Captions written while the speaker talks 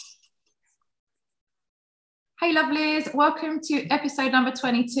Hey lovelies, welcome to episode number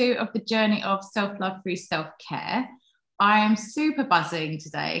 22 of the journey of self-love through self-care. I am super buzzing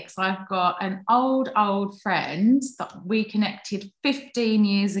today because I've got an old friend that we connected 15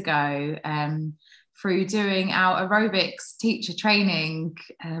 years ago through doing our aerobics teacher training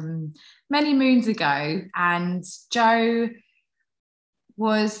many moons ago. And Jo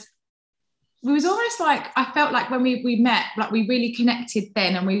was almost like, I felt like when we met, like we really connected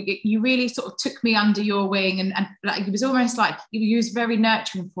then, and you really sort of took me under your wing, and like it was almost like you was very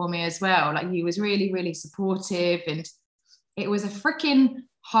nurturing for me as well. Like you was really supportive, and it was a freaking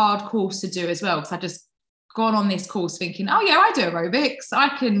hard course to do as well, because I just gone on this course thinking, oh yeah, I do aerobics, I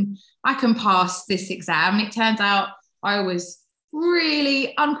can pass this exam. And it turns out I was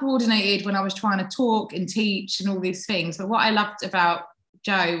really uncoordinated when I was trying to talk and teach and all these things. But what I loved about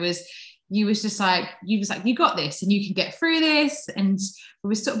Jo was you was like, you got this and you can get through this. And we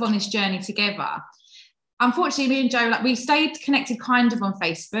were sort of on this journey together. Unfortunately, me and Jo, like we stayed connected kind of on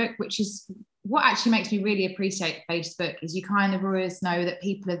Facebook, which is what actually makes me really appreciate Facebook, is you kind of always know that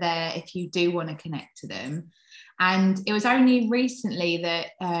people are there if you do want to connect to them. And it was only recently that,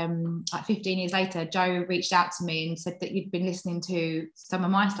 like 15 years later, Jo reached out to me and said that you'd been listening to some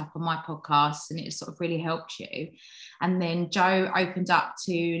of my stuff on my podcast and it sort of really helped you. And then Jo opened up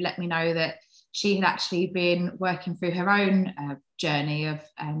to let me know that she had actually been working through her own journey of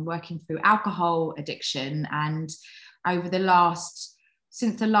working through alcohol addiction. And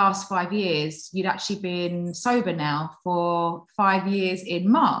since the last 5 years, you'd actually been sober now for 5 years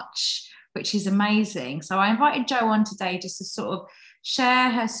in March, which is amazing. So I invited Jo on today just to sort of share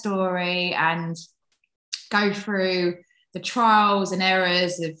her story and go through the trials and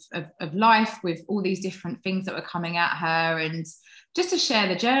errors of life with all these different things that were coming at her, and just to share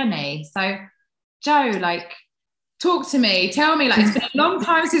the journey. So Jo, like, talk to me, tell me, like, it's been a long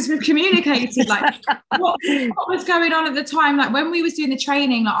time since we've communicated, like what was going on at the time? Like when we was doing the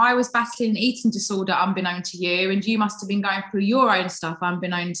training, like I was battling an eating disorder unbeknown to you, and you must have been going through your own stuff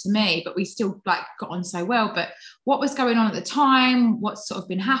unbeknown to me, but we still like got on so well. But what was going on at the time? What's sort of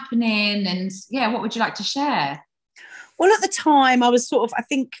been happening? And yeah, what would you like to share? Well, at the time, I was sort of, I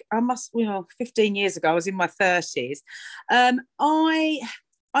think I must, 15 years ago, I was in my 30s.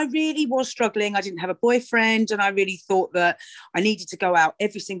 I really was struggling. I didn't have a boyfriend, and I really thought that I needed to go out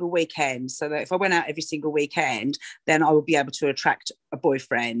every single weekend, so that if I went out every single weekend, then I would be able to attract a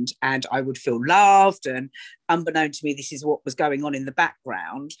boyfriend and I would feel loved. And unbeknown to me, this is what was going on in the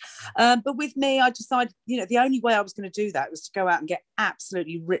background. But with me, I decided, the only way I was going to do that was to go out and get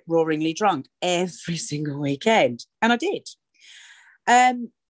absolutely rip-roaringly drunk every single weekend. And I did.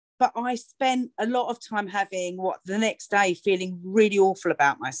 But I spent a lot of time the next day feeling really awful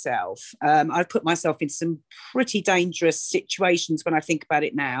about myself. I put myself in some pretty dangerous situations when I think about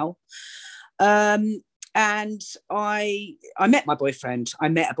it now. And I met my boyfriend. I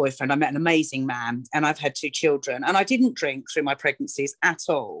met an amazing man, and I've had 2 children. And I didn't drink through my pregnancies at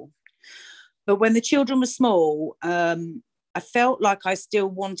all. But when the children were small, I felt like I still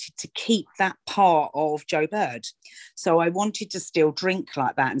wanted to keep that part of Jo Bird. So I wanted to still drink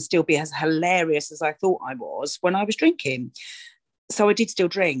like that and still be as hilarious as I thought I was when I was drinking. So I did still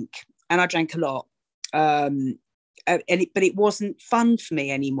drink, and I drank a lot. But it wasn't fun for me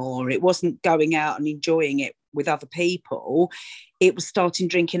anymore. It wasn't going out and enjoying it with other people. It was starting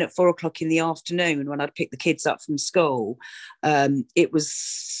drinking at 4:00 in the afternoon when I'd pick the kids up from school. It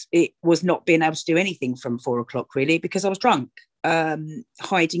was not being able to do anything from 4:00 really, because I was drunk,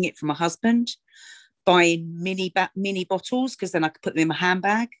 hiding it from my husband, buying mini bottles because then I could put them in my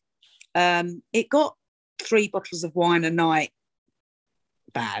handbag. It got 3 bottles of wine a night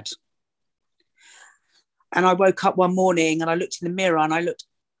bad. And I woke up one morning and I looked in the mirror and I looked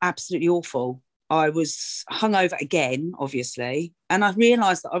absolutely awful. I was hungover again, obviously. And I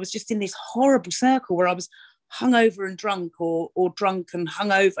realised that I was just in this horrible circle where I was hungover and drunk, or drunk and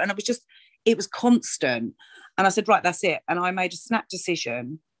hungover. And it was constant. And I said, right, that's it. And I made a snap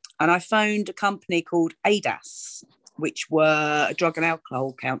decision. And I phoned a company called ADAS, which were a drug and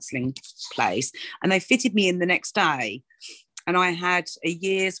alcohol counselling place. And they fitted me in the next day. And I had a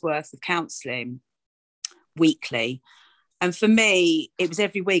year's worth of counselling weekly. And for me, it was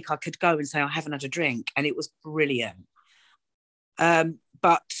every week I could go and say, I haven't had a drink. And it was brilliant.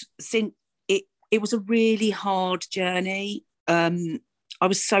 But since it was a really hard journey. I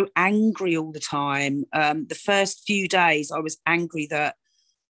was so angry all the time. The first few days, I was angry that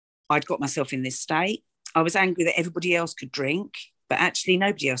I'd got myself in this state. I was angry that everybody else could drink, but actually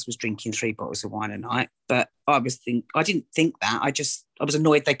nobody else was drinking 3 bottles of wine a night. But I didn't think that. I was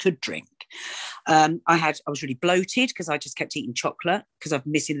annoyed they could drink. I was really bloated because I just kept eating chocolate because I was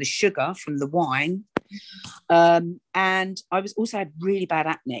missing the sugar from the wine. And I was also had really bad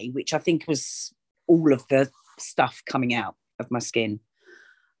acne, which I think was all of the stuff coming out of my skin.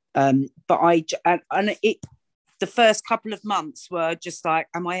 But the first couple of months were just like,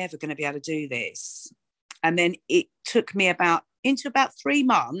 am I ever going to be able to do this? And then it took me about 3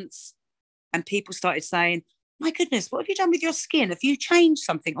 months, and people started saying, my goodness, what have you done with your skin? Have you changed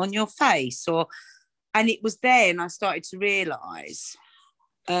something on your face? And it was then I started to realise.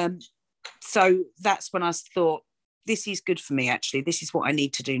 So that's when I thought, this is good for me, actually. This is what I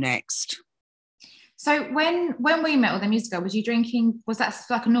need to do next. So when we met all them years ago, was you drinking? Was that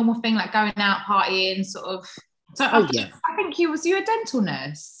like a normal thing, like going out partying, sort of? So I think you were a dental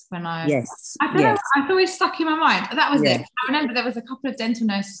nurse when I. Yes. I don't know. I've always stuck in my mind. That was it. I remember there was a couple of dental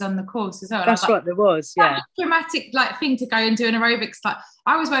nurses on the course as well. That's right. There was. Yeah. A dramatic thing to go and do an aerobics. Like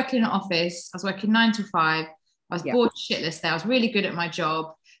I was working in an office. I was working 9 to 5. I was bored shitless there. I was really good at my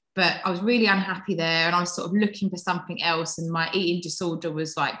job, but I was really unhappy there, and I was sort of looking for something else, and my eating disorder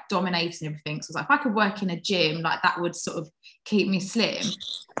was like dominating everything. So I was like, if I could work in a gym, like that would sort of keep me slim.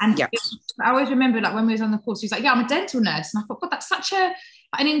 And I always remember, like when we was on the course, he was like, yeah, I'm a dental nurse. And I thought, God, that's such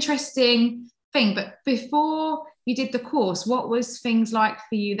an interesting thing. But before you did the course, what was things like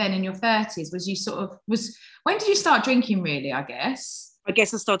for you then in your 30s? When did you start drinking really, I guess? I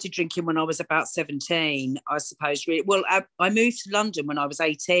guess I started drinking when I was about 17, I suppose. Really. Well, I moved to London when I was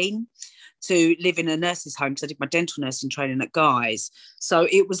 18 to live in a nurse's home because I did my dental nursing training at Guy's. So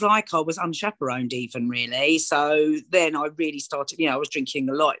it was like I was unchaperoned even, really. So then I really started, I was drinking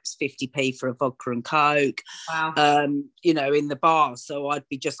a lot. It was 50p for a vodka and Coke, wow. In the bar. So I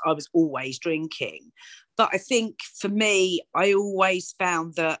was always drinking. But I think for me, I always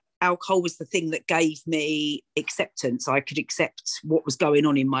found that alcohol was the thing that gave me acceptance. I could accept what was going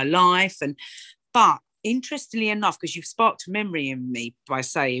on in my life. But interestingly enough, because you've sparked a memory in me by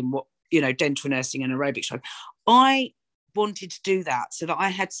saying what, dental nursing and aerobics, I wanted to do that so that I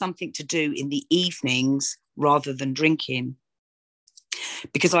had something to do in the evenings rather than drinking,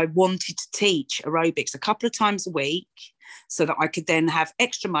 because I wanted to teach aerobics a couple of times a week so that I could then have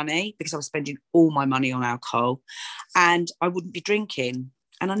extra money, because I was spending all my money on alcohol, and I wouldn't be drinking.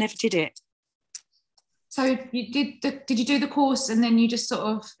 And I never did it. So you did you do the course, and then you just sort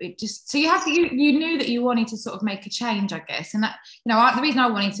of so you knew that you wanted to sort of make a change, I guess. And that, the reason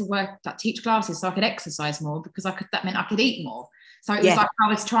I wanted to teach classes so I could exercise more, because that meant I could eat more. So it was like I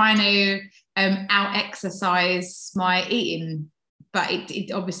was trying to out exercise my eating, but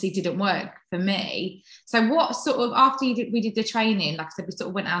it obviously didn't work for me. So what sort of, after we did the training, like I said, we sort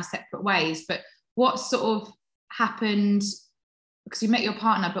of went our separate ways, but what sort of happened? Because you met your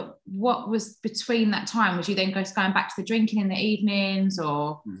partner, but what was between that time? Was you then going back to the drinking in the evenings,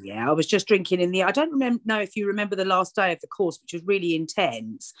 or? Yeah, I was just drinking I don't know if you remember the last day of the course, which was really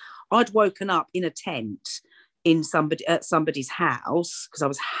intense. I'd woken up in a tent at somebody's house because I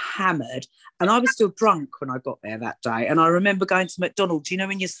was hammered, and I was still drunk when I got there that day. And I remember going to McDonald's,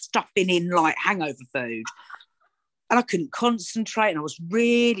 when you're stuffing in like hangover food, and I couldn't concentrate, and I was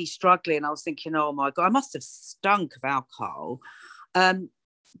really struggling. I was thinking, oh my God, I must have stunk of alcohol.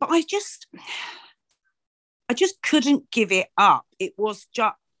 But I just couldn't give it up. It was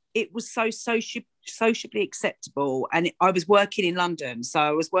so sociably acceptable. And I was working in London.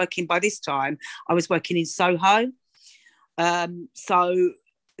 So by this time, I was working in Soho. So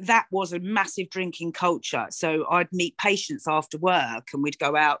that was a massive drinking culture. So I'd meet patients after work, and we'd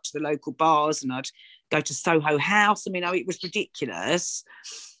go out to the local bars, and I'd go to Soho House. It was ridiculous.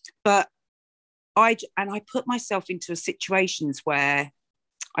 But I'd put myself into situations where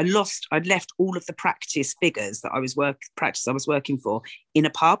I'd left all of the practice figures that I was working for in a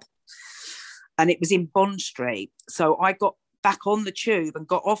pub, and it was in Bond Street. So I got back on the tube and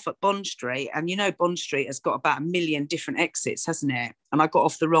got off at Bond Street, and Bond Street has got about 1 million different exits, hasn't it? And I got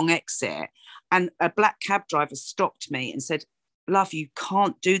off the wrong exit, and a black cab driver stopped me and said, "Love, you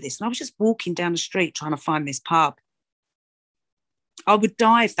can't do this." And I was just walking down the street trying to find this pub. I would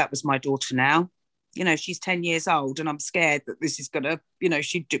die if that was my daughter now. She's 10 years old, and I'm scared that this is going to,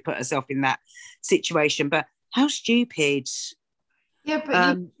 she'd put herself in that situation. But how stupid. Yeah,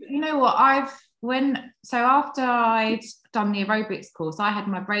 but you know what? After I'd done the aerobics course, I had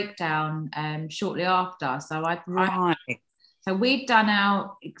my breakdown shortly after. So we'd done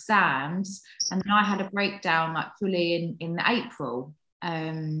our exams, and then I had a breakdown like fully in April,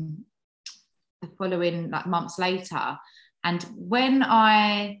 the following like months later. And when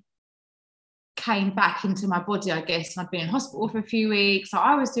I came back into my body, I guess, and I'd been in hospital for a few weeks, so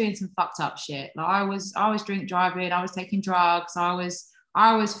I was doing some fucked up shit. Like I was drink driving, I was taking drugs, I was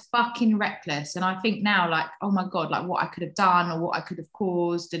I was fucking reckless. And I think now, like, oh my God, like what I could have done or what I could have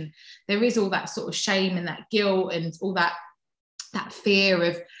caused. And there is all that sort of shame and that guilt and all that fear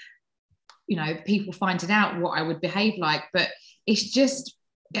of, you know, people finding out what I would behave like. But it's just,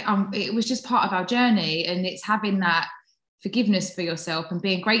 it was just part of our journey. And it's having that forgiveness for yourself and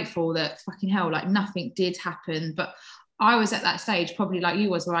being grateful that fucking hell, like nothing did happen. But I was at that stage, probably like you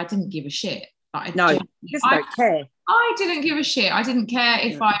was, where I didn't give a shit. Like, No, you just don't care. I didn't give a shit. I didn't care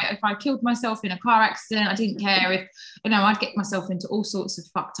if I killed myself in a car accident. I didn't care if, you know, I'd get myself into all sorts of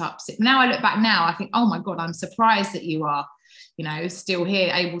fucked up. Now I look back now, I think, oh my God, I'm surprised that you are, you know, still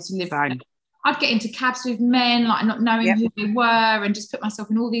here, able to live. Same. I'd get into cabs with men, like not knowing who they were, and just put myself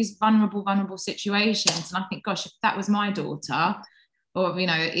in all these vulnerable situations. And I think, gosh, if that was my daughter, or, you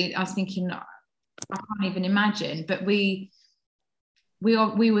know, I was thinking, I can't even imagine. But we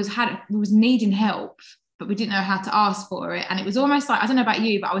was needing help, but we didn't know how to ask for it. And it was almost like, I don't know about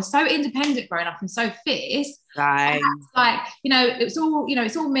you, but I was so independent growing up and so fierce. Like, you know, it's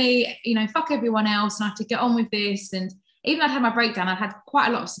all me, you know, fuck everyone else, and I have to get on with this. And even I'd had my breakdown, I'd had quite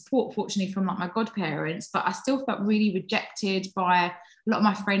a lot of support, fortunately, from like my godparents, but I still felt really rejected by a lot of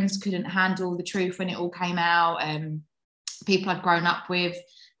my friends. Couldn't handle the truth when it all came out. People I'd grown up with,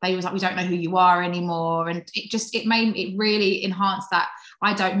 they was like, we don't know who you are anymore. And it really enhanced that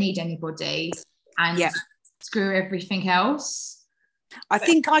I don't need anybody and screw everything else. I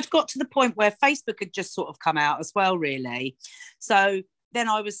think I'd got to the point where Facebook had just sort of come out as well, really. So then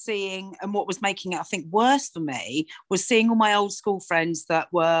I was seeing, and what was making it, I think, worse for me was seeing all my old school friends that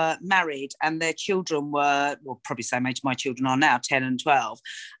were married and their children were, well, probably same age my children are now, 10 and 12.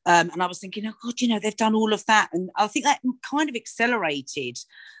 And I was thinking, oh God, you know, they've done all of that. And I think that kind of accelerated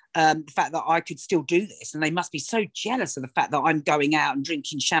the fact that I could still do this. And they must be so jealous of the fact that I'm going out and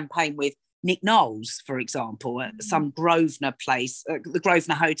drinking champagne with Nick Knowles, for example, at some Grosvenor place, the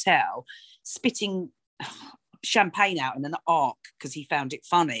Grosvenor Hotel, spitting champagne out in an arc because he found it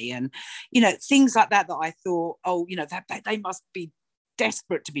funny. And, you know, things like that I thought, oh, you know, that they must be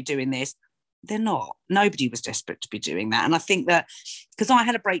desperate to be doing this. They're not. Nobody was desperate to be doing that. And I think that because I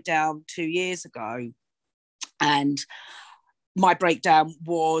had a breakdown 2 years ago, and my breakdown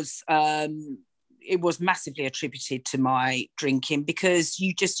was it was massively attributed to my drinking, because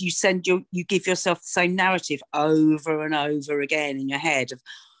you give yourself the same narrative over and over again in your head of,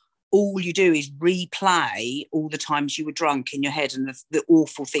 all you do is replay all the times you were drunk in your head and the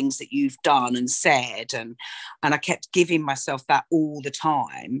awful things that you've done and said. And I kept giving myself that all the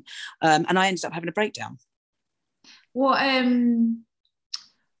time. And I ended up having a breakdown. What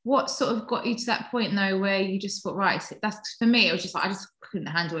sort of got you to that point, though, where you just thought, right, that's, for me, it was just like, I just couldn't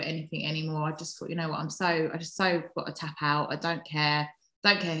handle anything anymore. I just thought, you know what, I just so got to tap out. I don't care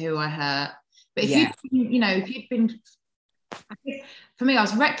who I hurt. But if you've been, I think for me, I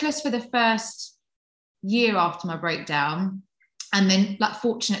was reckless for the first year after my breakdown, and then, like,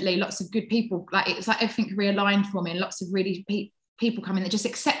 fortunately, lots of good people, like, it's like everything realigned for me, and lots of really people coming that just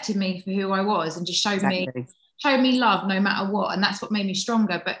accepted me for who I was and just showed me love no matter what. And that's what made me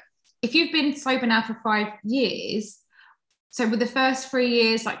stronger. But if you've been sober now for 5 years, so with the first 3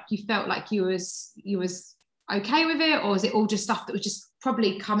 years, like, you felt like you was okay with it, or is it all just stuff that was just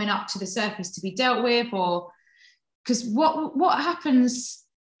probably coming up to the surface to be dealt with? Or because what happens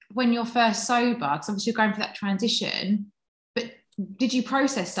when you're first sober? Because obviously you're going through that transition, but did you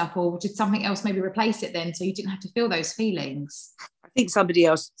process stuff, or did something else maybe replace it then, so you didn't have to feel those feelings? I think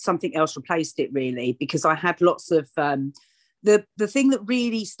something else replaced it, really, because I had lots of the thing that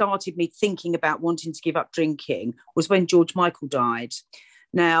really started me thinking about wanting to give up drinking was when George Michael died.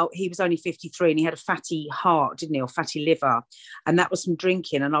 Now, he was only 53 and he had a fatty heart, didn't he, or fatty liver, and that was from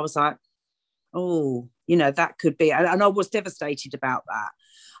drinking. And I was like, oh, you know, that could be, and I was devastated about that.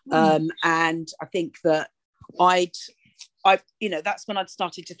 And I think that that's when I'd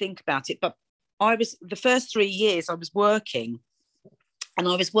started to think about it. But the first 3 years I was working, and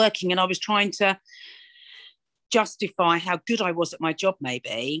I was trying to justify how good I was at my job,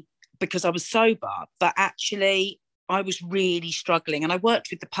 maybe because I was sober, but actually I was really struggling. And I worked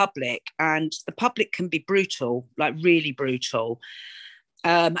with the public, and the public can be brutal, like really brutal.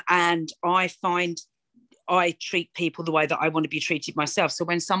 And I find I treat people the way that I want to be treated myself. So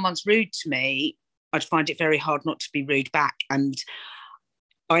when someone's rude to me, I'd find it very hard not to be rude back. And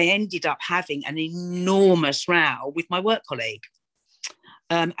I ended up having an enormous row with my work colleague.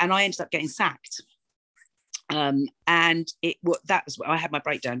 And I ended up getting sacked. And that was I had my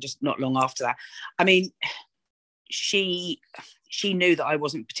breakdown just not long after that. I mean, she knew that I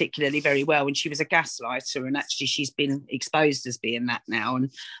wasn't particularly very well, and she was a gaslighter, and actually she's been exposed as being that now.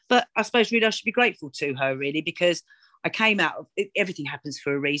 But I suppose really I should be grateful to her, really, because I came out of it, everything happens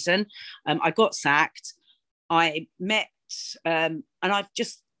for a reason. I got sacked. I met, and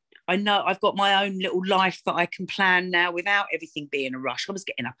I know I've got my own little life that I can plan now without everything being a rush. I was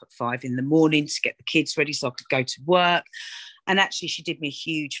getting up at 5 a.m. to get the kids ready so I could go to work. And actually, she did me a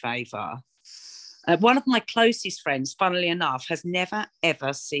huge favour. One of my closest friends, funnily enough, has never,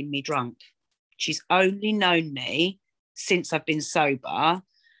 ever seen me drunk. She's only known me since I've been sober.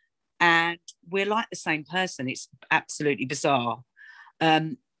 And we're like the same person. It's absolutely bizarre.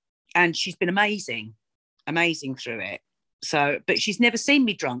 And she's been amazing through it. So, but she's never seen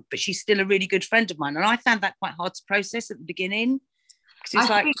me drunk, but she's still a really good friend of mine. And I found that quite hard to process at the beginning. Because it's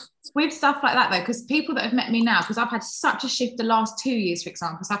like, with stuff like that though, because people that have met me now, because I've had such a shift the last 2 years, for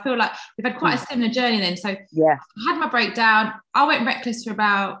example, so I feel like we've had quite a similar journey then. So yeah, I had my breakdown. I went reckless for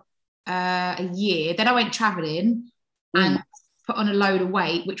about a year. Then I went traveling and put on a load of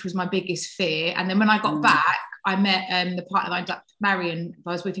weight, which was my biggest fear. And then when I got back, I met the partner that I ended up marrying.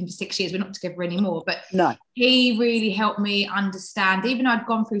 I was with him for 6 years. We're not together anymore, but he really helped me understand. Even though I'd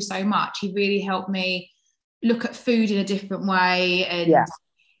gone through so much, he really helped me look at food in a different way. And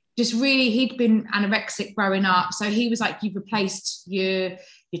just really, he'd been anorexic growing up. So he was like, you've replaced your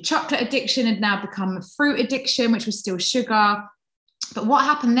chocolate addiction and now become a fruit addiction, which was still sugar. But what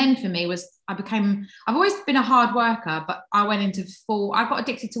happened then for me was I've always been a hard worker, but I got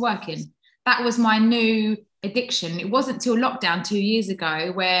addicted to working. That was my new addiction. It wasn't till lockdown 2 years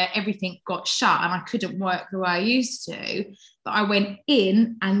ago where everything got shut and I couldn't work the way I used to. But I went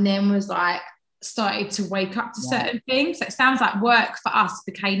in and then was like, started to wake up to certain things. So it sounds like work for us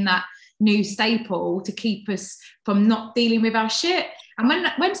became that new staple to keep us from not dealing with our shit. And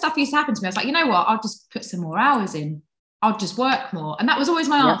when stuff used to happen to me, I was like, you know what? I'll just put some more hours in. I'll just work more. And that was always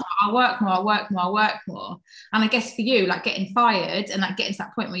my answer. I'll work more. And I guess for you, like getting fired and like getting to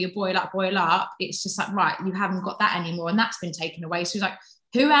that point where you boil up, it's just like, right, you haven't got that anymore. And that's been taken away. So it's like,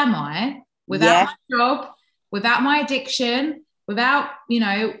 who am I without my job, without my addiction, without,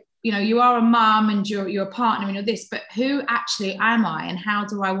 you are a mum and you're a partner and you're this, but who actually am I and how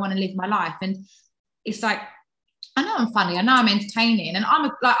do I want to live my life? And it's like, I know I'm funny, I know I'm entertaining, and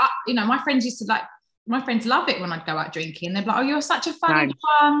my friends love it when I'd go out drinking. They'd be like, oh, you're such a funny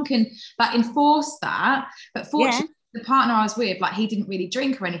drunk, and like enforce that. But fortunately, the partner I was with, like he didn't really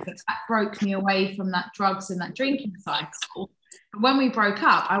drink or anything, so that broke me away from that drugs and that drinking cycle. When we broke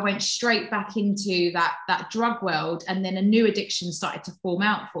up, I went straight back into that drug world, and then a new addiction started to form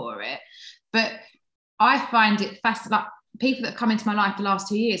out for it. But I find it fascinating. Like people that come into my life the last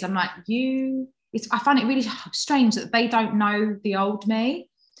 2 years, I'm like, I find it really strange that they don't know the old me.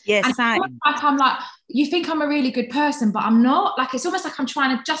 Yes, like I'm like, you think I'm a really good person, but I'm not. Like it's almost like I'm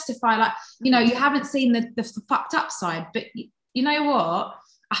trying to justify, like, you haven't seen the fucked up side. But you know what?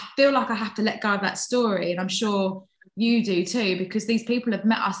 I feel like I have to let go of that story, and I'm sure you do too, because these people have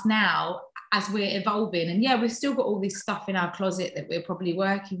met us now as we're evolving, and we've still got all this stuff in our closet that we're probably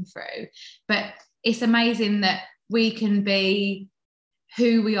working through, but it's amazing that we can be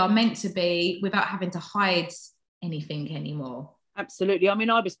who we are meant to be without having to hide anything anymore. Absolutely. I mean,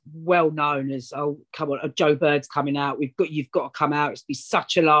 I was well known as, oh, come on, Joe Bird's coming out, you've got to come out, it's be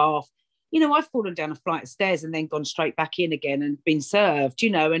such a laugh. I've fallen down a flight of stairs and then gone straight back in again and been served,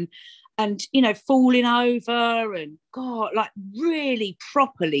 and falling over and God, like really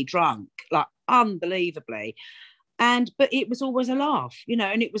properly drunk, like unbelievably. But it was always a laugh,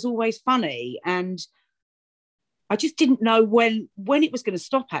 and it was always funny. And I just didn't know when it was going to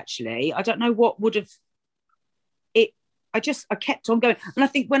stop, actually. I don't know what would have it. I kept on going. And I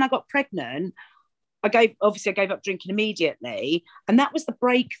think when I got pregnant, I gave up drinking immediately. And that was the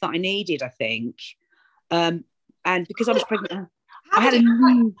break that I needed, I think. And because I was pregnant, I had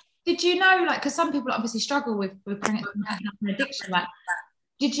did you know, like, because some people obviously struggle with pregnancy and addiction, like,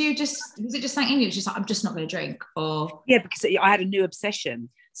 was it just something in you? It's just like, I'm just not going to drink, or? Yeah, because I had a new obsession.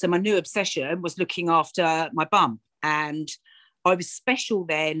 So my new obsession was looking after my bum. And I was special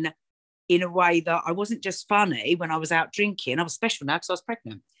then in a way that I wasn't just funny when I was out drinking. I was special now because I was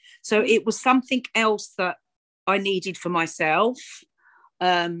pregnant. So it was something else that I needed for myself.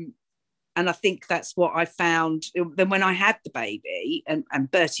 And I think that's what I found. Then when I had the baby,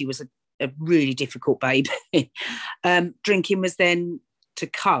 and Bertie was a really difficult baby, drinking was then to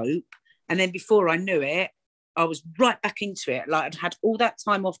cope. And then before I knew it, I was right back into it. Like I'd had all that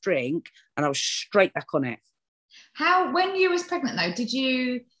time off drink and I was straight back on it. When you was pregnant though, did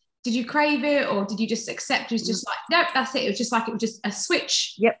you crave it, or did you just accept it was just like, nope, that's it? It was just a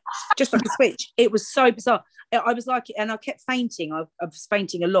switch. Yep, just like a switch. It was so bizarre. I was like, and I kept fainting. I was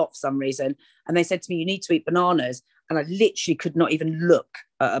fainting a lot for some reason. And they said to me, you need to eat bananas. And I literally could not even look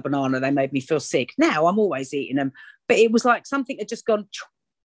at a banana. They made me feel sick. Now I'm always eating them. But it was like something had just gone,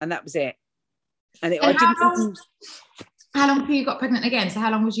 and that was it. And And how long before you got pregnant again? So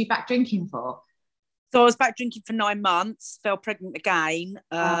how long was you back drinking for? So I was back drinking for 9 months, fell pregnant again.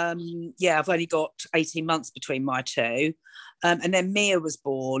 Yeah, I've only got 18 months between my two. And then Mia was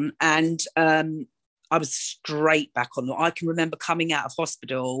born, and I was straight back on. I can remember coming out of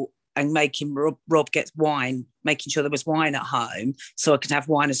hospital and making Rob get wine, making sure there was wine at home so I could have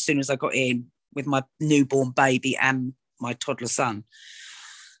wine as soon as I got in with my newborn baby and my toddler son.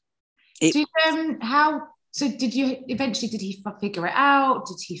 Did you eventually, did he figure it out?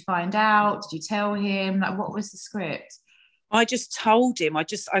 Did he find out? Did you tell him? Like, what was the script? I just told him. I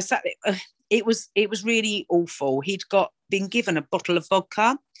sat there. It was really awful. He'd been given a bottle of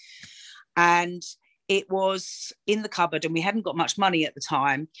vodka, and it was in the cupboard, and we hadn't got much money at the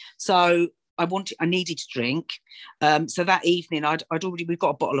time. So I needed to drink. So that evening we've got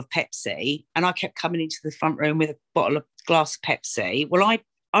a bottle of Pepsi, and I kept coming into the front room with a glass of Pepsi. Well,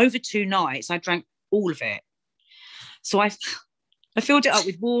 over 2 nights, I drank all of it. So I filled it up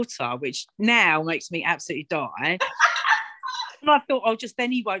with water, which now makes me absolutely die. And I thought,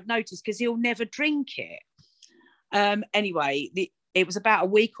 then he won't notice because he'll never drink it. Anyway, it was about a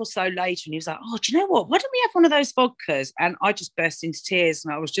week or so later, and he was like, "Oh, do you know what? Why don't we have one of those vodkas?" And I just burst into tears,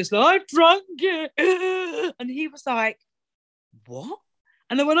 and I was just like, "I've drunk it." And he was like, "What?"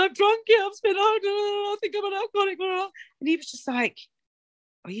 And then when I've drunk it, I've spent, I think I'm an alcoholic. And he was just like,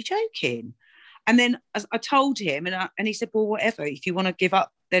 "Are you joking?" And then I told him, and he said, "Well, whatever. If you want to give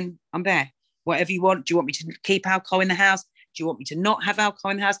up, then I'm there. Whatever you want. Do you want me to keep alcohol in the house? Do you want me to not have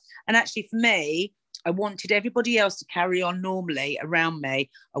alcohol in the house?" And actually, for me, I wanted everybody else to carry on normally around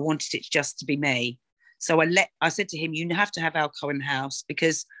me. I wanted it just to be me. So I said to him, "You have to have alcohol in the house,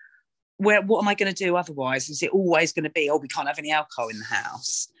 because what am I going to do otherwise? Is it always going to be, we can't have any alcohol in the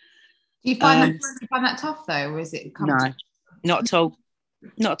house?" Do you find that tough though, or is it No, not at all.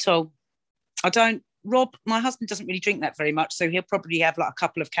 Not at all. I don't. Rob, my husband, doesn't really drink that very much, so he'll probably have like a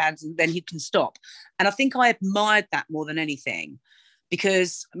couple of cans and then he can stop. And I think I admired that more than anything,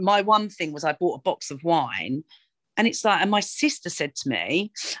 because my one thing was I bought a box of wine, and it's like, and my sister said to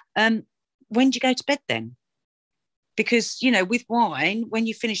me, "When do you go to bed then? Because, with wine, when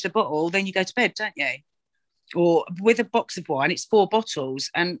you finish the bottle, then you go to bed, don't you? Or with a box of wine, it's 4 bottles."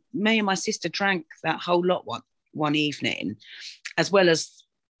 And me and my sister drank that whole lot one evening, as well as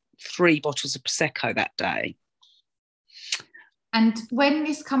 3 bottles of Prosecco that day. And when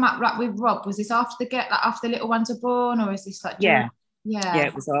this come up, like with Rob, was this after the little ones were born, or is this like yeah, yeah,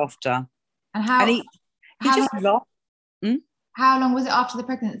 it was after. And how? And he just laughed. How long was it after the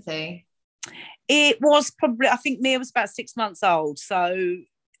pregnancy? It was probably, I think Mia was about 6 months old. So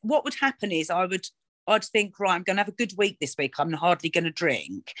what would happen is I'd think, right, I'm going to have a good week this week. I'm hardly going to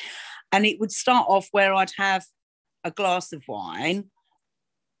drink. And it would start off where I'd have a glass of wine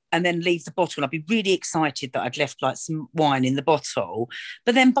and then leave the bottle. I'd be really excited that I'd left like some wine in the bottle.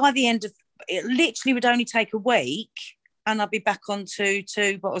 But then by the end of it, literally would only take a week, and I'd be back on to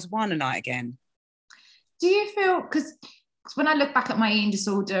 2 bottles of wine a night again. Do you feel, because when I look back at my eating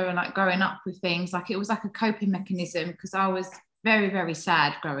disorder and like growing up with things, like it was like a coping mechanism, because I was very, very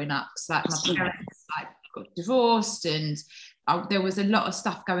sad growing up. So like my parents like got divorced, and there was a lot of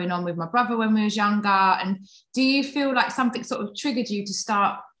stuff going on with my brother when we was younger. And do you feel like something sort of triggered you to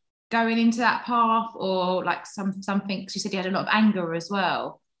start going into that path, or like something, because you said you had a lot of anger as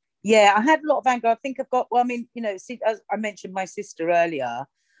well? Yeah, I had a lot of anger. I think I've got, as I mentioned my sister earlier,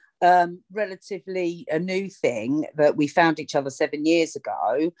 relatively a new thing that we found each other 7 years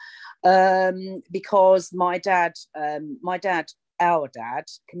ago, because our dad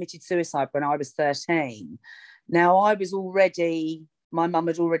committed suicide when I was 13. Now, my mum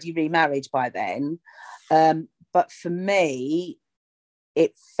had already remarried by then, but for me,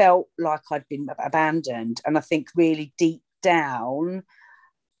 it felt like I'd been abandoned. And I think really deep down,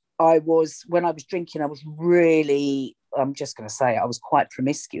 when I was drinking, I was really, I'm just going to say, I was quite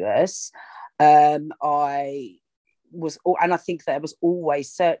promiscuous. And I think that I was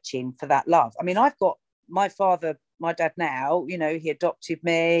always searching for that love. I mean, I've got my dad now, he adopted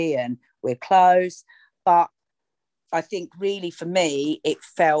me and we're close. But I think really for me, it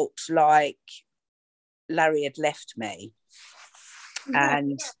felt like Larry had left me.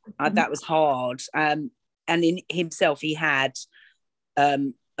 And that was hard. And in himself, he had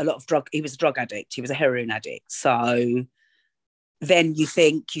a lot of he was a drug addict. He was a heroin addict. So then you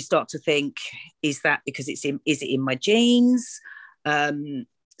start to think, is that because is it in my genes?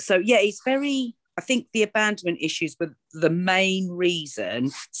 So yeah, I think the abandonment issues were the main reason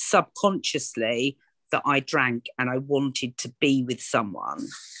subconsciously that I drank, and I wanted to be with someone.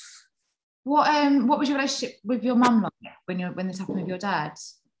 What was your relationship with your mum like when this happened with your dad?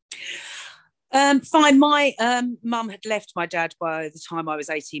 Fine. My mum had left my dad by the time I was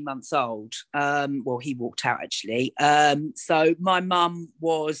 18 months old. Well, he walked out actually. So my mum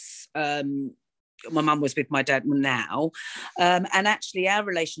was with my dad now. And actually our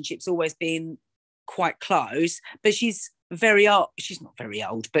relationship's always been quite close, but she's very old. She's not very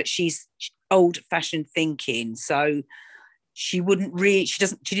old, but she's old fashioned thinking. So she didn't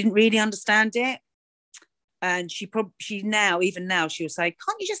really understand it. And even now she'll say,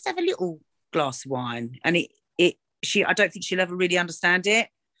 can't you just have a little glass of wine? And I don't think she'll ever really understand it,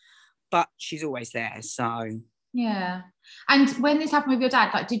 but she's always there. So Yeah. And when this happened with your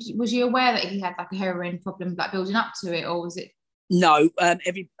dad, like, was you aware that he had like a heroin problem, like building up to it, or was it? No,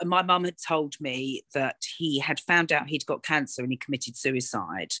 my mum had told me that he had found out he'd got cancer and he committed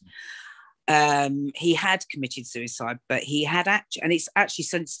suicide. He had committed suicide, but he had and it's actually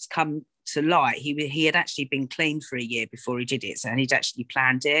since come to light, he had actually been clean for a year before he did it, and he'd actually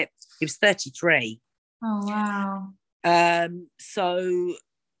planned it. He was 33. Oh wow. So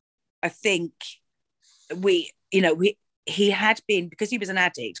I think he had been, because he was an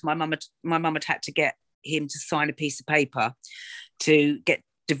addict. My mum had to get him to sign a piece of paper to get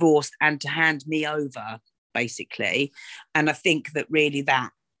divorced and to hand me over, basically. And I think that really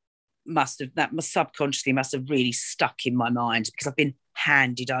that subconsciously must have really stuck in my mind, because I've been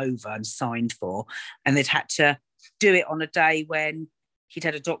handed over and signed for, and they'd had to do it on a day when he'd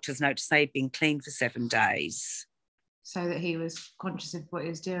had a doctor's note to say he'd been clean for 7 days. So that he was conscious of what he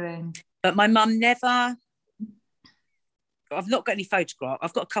was doing. But my mum never... I've not got any photographs.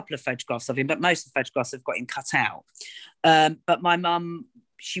 I've got a couple of photographs of him, but most of the photographs have got him cut out. But my mum,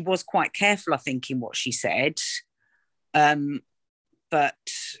 she was quite careful, I think, in what she said. But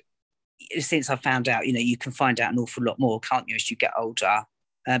since I found out, you can find out an awful lot more, can't you, as you get older?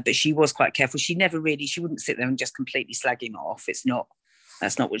 But she was quite careful. She wouldn't sit there and just completely slag him off. That's not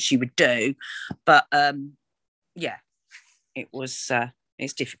what she would do. But yeah,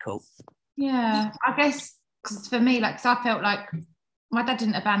 it's difficult. Yeah, I guess, because for me, like, cause I felt like my dad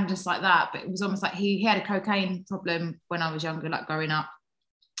didn't abandon us like that, but it was almost like he had a cocaine problem when I was younger, like growing up.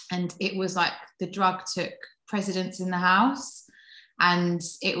 And it was like the drug took precedence in the house. And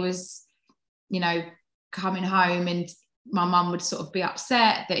it was, coming home, and my mum would sort of be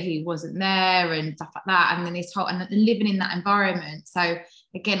upset that he wasn't there and stuff like that. And then and living in that environment. So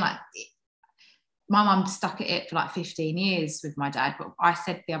again, like, my mum stuck at it for like 15 years with my dad. But I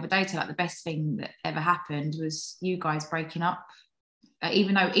said the other day to, like, the best thing that ever happened was you guys breaking up.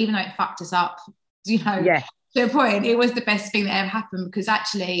 Even though it fucked us up, Yeah. To a point, it was the best thing that ever happened, because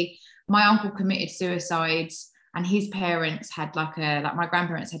actually my uncle committed suicide, and his parents had like my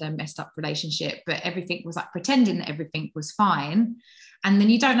grandparents had a messed up relationship, but everything was like pretending that everything was fine. And then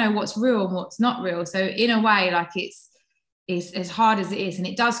you don't know what's real and what's not real. So in a way, like, it's as hard as it is, and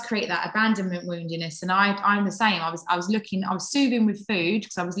it does create that abandonment woundiness. And I'm the same. I was soothing with food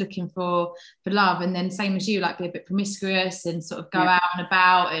because I was looking for love, and then same as you, like, be a bit promiscuous and sort of go out and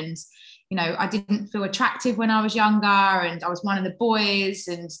about. And I didn't feel attractive when I was younger, and I was one of the boys,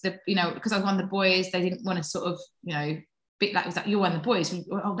 and because I was one of the boys, they didn't want to sort of bit like, it was like, you're one of the boys,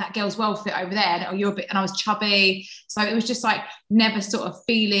 oh, that girl's well fit over there, and you're a bit, and I was chubby. So it was just like never sort of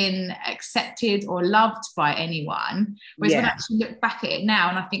feeling accepted or loved by anyone. Whereas when I actually look back at it now,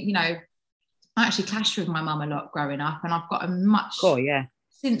 and I think, I actually clashed with my mum a lot growing up, and I've got a much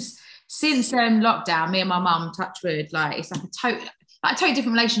since lockdown, me and my mum, touch wood, like, it's like a totally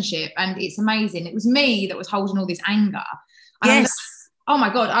different relationship, and it's amazing. It was me that was holding all this anger. And oh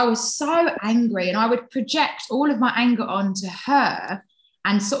my God, I was so angry, and I would project all of my anger onto her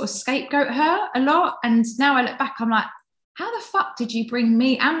and sort of scapegoat her a lot. And now I look back, I'm like, how the fuck did you bring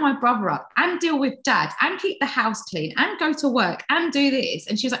me and my brother up and deal with dad and keep the house clean and go to work and do this?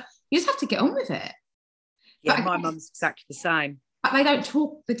 And she was like, you just have to get on with it. Yeah, my mum's exactly the same. But they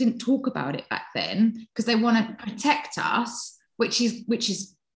didn't talk about it back then because they want to protect us, which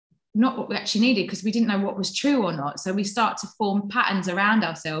is not what we actually needed, because we didn't know what was true or not. So we start to form patterns around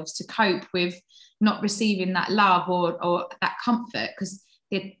ourselves to cope with not receiving that love or that comfort, because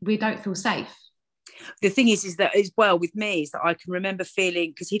we don't feel safe. The thing is that as well with me is that I can remember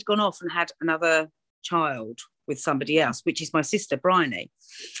feeling, because he'd gone off and had another child with somebody else, which is my sister Bryony.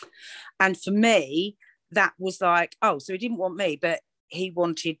 And for me, that was like, oh, so he didn't want me, but he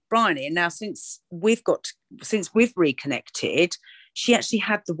wanted Bryony. And now since we've reconnected, she actually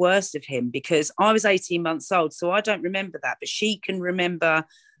had the worst of him, because I was 18 months old, so I don't remember that, but she can remember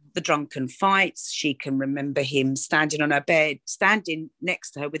the drunken fights. She can remember him standing on her bed, standing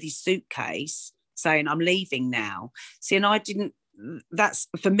next to her with his suitcase, saying, I'm leaving now. See, and I didn't, that's,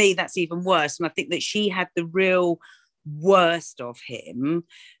 for me, that's even worse. And I think that she had the real worst of him,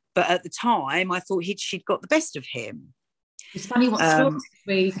 but at the time I thought she'd got the best of him. It's funny what stories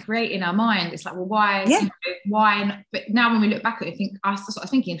we create in our mind. It's like, well, why? Yeah. Why? Not? But now when we look back at it, I was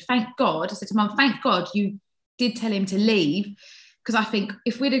thinking, thank God. I said to Mum, thank God you did tell him to leave, because I think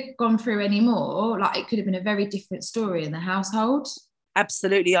if we'd have gone through any more, like, it could have been a very different story in the household.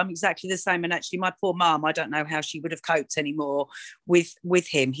 Absolutely, I'm exactly the same. And actually, my poor mum, I don't know how she would have coped anymore with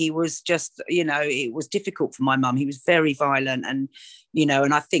him. He was just, it was difficult for my mum. He was very violent, and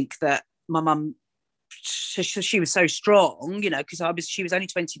and I think that my mum, she was so strong, because she was only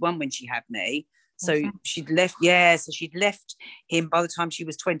 21 when she had me. So she'd left him by the time she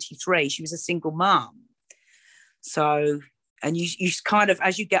was 23. She was a single mum. So, and you kind of,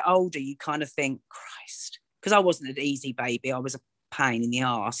 as you get older, you kind of think, Christ, because I wasn't an easy baby. I was a pain in the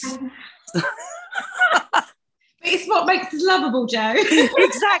arse. But it's what makes us lovable, Jo.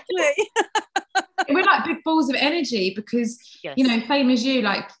 Exactly. We're like big balls of energy, because, yes. Same as you,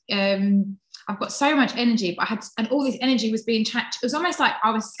 like, I've got so much energy, but and all this energy was being tracked. It was almost like I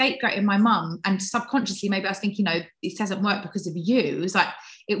was scapegoating my mum, and subconsciously maybe I was thinking, this doesn't work because of you. It was like,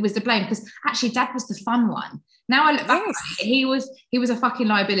 it was the blame, because actually Dad was the fun one. Now I look back, he was a fucking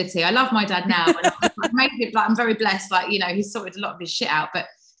liability. I love my dad now, and I'm very blessed. Like, he's sorted a lot of his shit out, but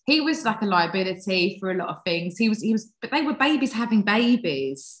he was like a liability for a lot of things. He was, but they were babies having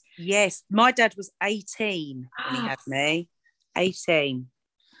babies. Yes, my dad was 18 when he had me. 18.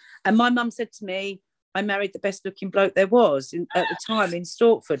 And my mum said to me, I married the best looking bloke there was at the time in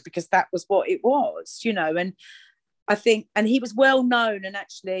Stortford, because that was what it was, and I think, and he was well known, and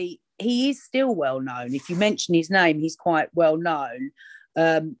actually he is still well known. If you mention his name, he's quite well known.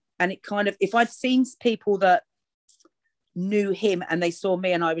 And it kind of, if I'd seen people that knew him and they saw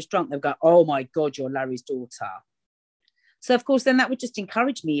me and I was drunk, they'd go, oh my God, you're Larry's daughter. So of course, then that would just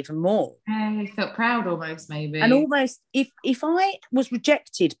encourage me even more. I felt proud almost, maybe. And almost, if I was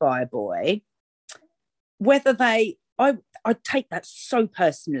rejected by a boy, whether I'd take that so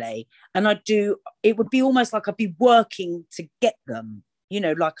personally, and it would be almost like I'd be working to get them,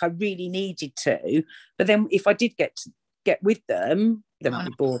 like I really needed to. But then if I did get with them, then I'd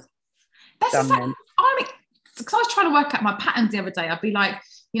be bored. That's because I was trying to work out my patterns the other day. I'd be like,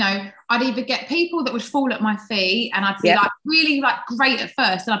 I'd either get people that would fall at my feet, and I'd be like really like great at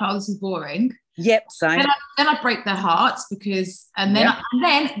first, and I'd be like, oh, this is boring. Yep, same. Then I'd break their hearts, because, and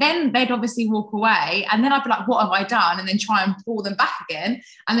then they'd obviously walk away, and then I'd be like, what have I done? And then try and pull them back again,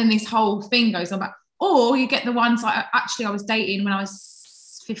 and then this whole thing goes on back. Or you get the ones like, actually, I was dating when I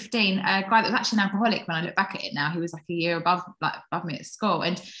was 15, a guy that was actually an alcoholic. When I look back at it now, he was like a year above me at school,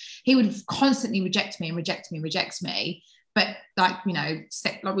 and he would constantly reject me. But like,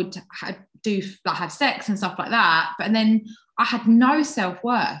 we'd have sex and stuff like that. But then I had no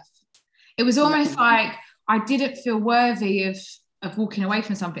self-worth. It was almost like I didn't feel worthy of walking away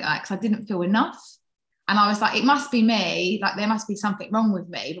from something like that, because I didn't feel enough. And I was like, it must be me, like there must be something wrong with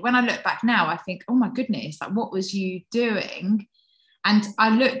me. But when I look back now, I think, oh my goodness, like what was you doing? And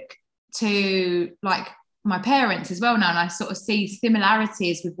I look to like my parents as well now, and I sort of see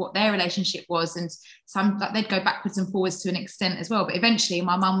similarities with what their relationship was, and some like they'd go backwards and forwards to an extent as well. But eventually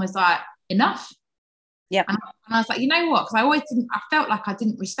my mum was like, enough. Yeah. And I was like, you know what? Because I felt like I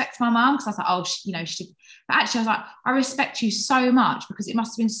didn't respect my mum, because I was like, oh, she. But actually, I was like, I respect you so much, because it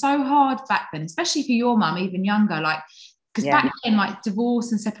must have been so hard back then, especially for your mum, even younger. Like, because back then, like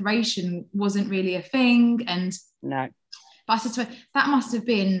divorce and separation wasn't really a thing. And no. But I said to her, that must have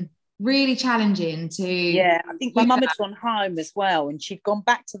been really challenging to. Yeah, I think my mum had gone home as well, and she'd gone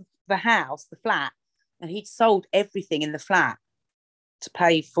back to the house, the flat, and he'd sold everything in the flat to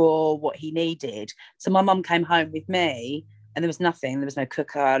pay for what he needed. So my mum came home with me, and there was nothing. There was no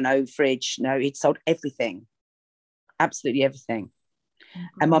cooker, no fridge, he'd sold everything, absolutely everything.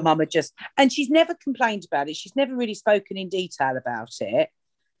 Mm-hmm. And my mum had and she's never complained about it. She's never really spoken in detail about it.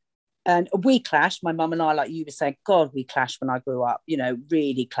 And we clashed, my mum and I, like you were saying, God, we clashed when I grew up,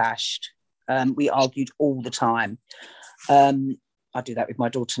 really clashed. We argued all the time. I do that with my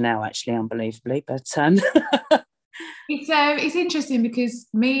daughter now, actually, unbelievably, but It's interesting, because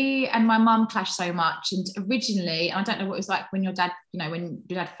me and my mum clashed so much, and originally, I don't know what it was like when your dad, when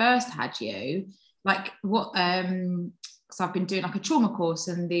your dad first had you, like what so I've been doing like a trauma course,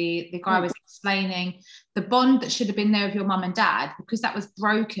 and the guy was explaining the bond that should have been there with your mum and dad, because that was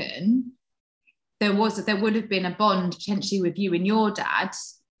broken. There would have been a bond potentially with you and your dad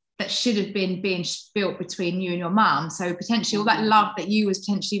that should have been being built between you and your mum. So potentially all that love that you was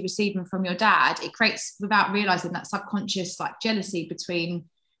potentially receiving from your dad, it creates, without realizing, that subconscious like jealousy between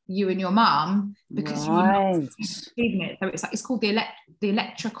you and your mum because you're not Right. feeding it. So it's called the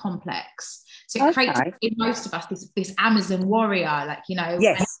Electra complex. So it creates Okay. in most of us this Amazon warrior, like, you know, and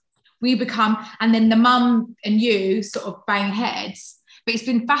Yes. we become, and then the mum and you sort of bang heads. But it's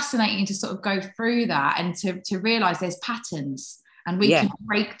been fascinating to sort of go through that and to realize there's patterns and we Yeah. can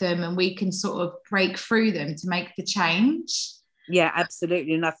break them and we can sort of break through them to make the change. Yeah,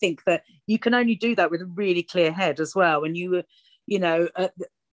 absolutely. And I think that you can only do that with a really clear head as well. And you know,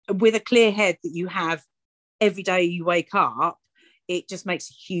 with a clear head that you have every day you wake up, it just makes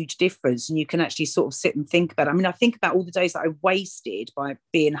a huge difference. And you can actually sort of sit and think about it. I mean, I think about all the days that I wasted by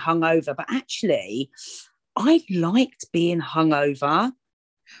being hungover, but actually, I liked being hungover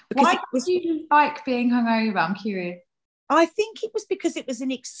because Why it was, do you like being hungover? I'm curious. I think it was because it was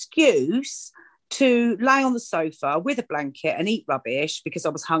an excuse to lay on the sofa with a blanket and eat rubbish because I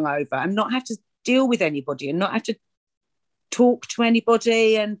was hungover and not have to deal with anybody and not have to talk to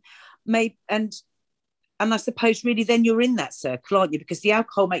anybody and I suppose really then you're in that circle, aren't you? Because the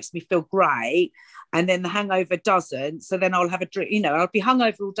alcohol makes me feel great and then the hangover doesn't. So then I'll have a drink, you know, I'd be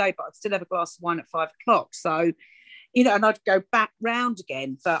hungover all day, but I'd still have a glass of wine at 5 o'clock. So, you know, and I'd go back round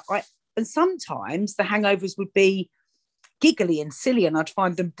again. And sometimes the hangovers would be giggly and silly and I'd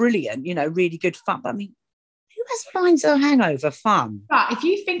find them brilliant, you know, really good fun. But I mean, who else finds a hangover fun? But if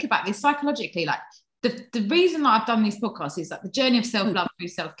you think about this psychologically, like the reason that I've done these podcasts is like the journey of self-love through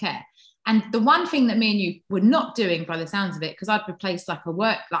self-care. And the one thing that me and you were not doing by the sounds of it, because I'd replaced like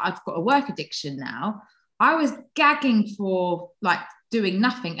I've got a work addiction now. I was gagging for like doing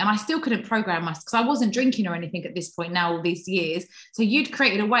nothing and I still couldn't program myself because I wasn't drinking or anything at this point now, all these years. So you'd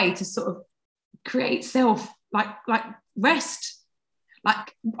created a way to sort of create self like rest.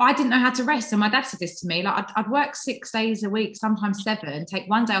 Like I didn't know how to rest. So my dad said this to me, like I'd work 6 days a week, sometimes 7, take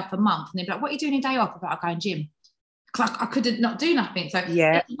one day off a month. And they'd be like, what are you doing a day off? About going gym. Because I couldn't not do nothing. So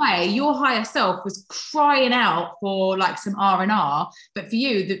Yeah, in a way, your higher self was crying out for like some R&R. But for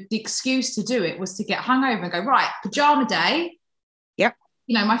you, the excuse to do it was to get hungover and go, right, pajama day. yep,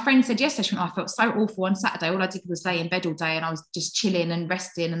 You know, my friend said yesterday, she went, I felt so awful on Saturday. All I did was lay in bed all day and I was just chilling and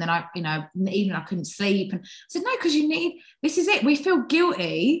resting. And then I, you know, in the evening I couldn't sleep. And I said, no, because this is it. We feel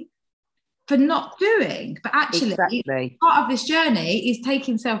guilty for not doing. But actually, exactly. part of this journey is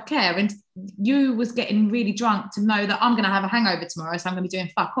taking self-care. And you was getting really drunk to know that I'm going to have a hangover tomorrow. So I'm going to be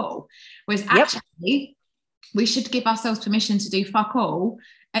doing fuck all. Whereas Yep. actually, we should give ourselves permission to do fuck all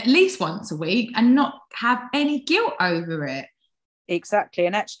at least once a week and not have any guilt over it. Exactly.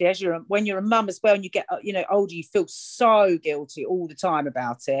 And actually, when you're a mum as well and you get, you know, older, you feel so guilty all the time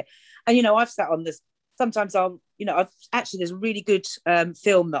about it. And, you know, I've sat on this, sometimes there's a really good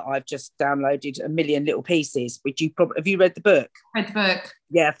film that I've just downloaded, A Million Little Pieces, which have you read the book? Read the book.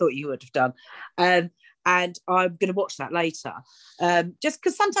 Yeah, I thought you would have done. And I'm going to watch that later. Just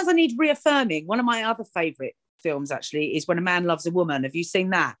because sometimes I need reaffirming. One of my other favourite films actually is When a Man Loves a Woman. Have you seen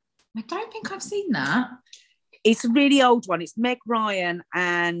that? I don't think I've seen that. It's a really old one. It's Meg Ryan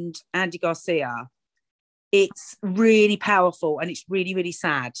and Andy Garcia. It's really powerful and it's really, really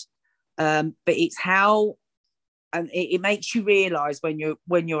sad. But it's how, and it makes you realise when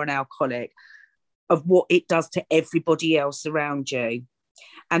you're an alcoholic of what it does to everybody else around you.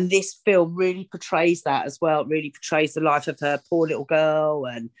 And this film really portrays that as well. It really portrays the life of her poor little girl,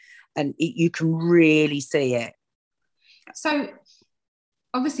 and you can really see it. So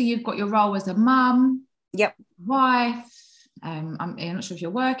obviously you've got your role as a mum. Yep. Wife. I'm not sure if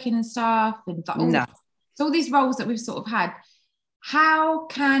you're working and stuff. And No. all these roles that we've sort of had. How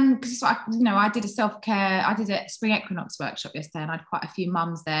can, because I did a spring equinox workshop yesterday and I had quite a few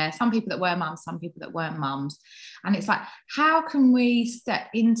mums there, some people that were mums, some people that weren't mums, and it's like, how can we step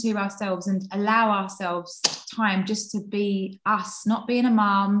into ourselves and allow ourselves time just to be us, not being a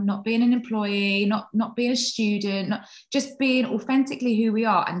mum, not being an employee, not being a student, not just being authentically who we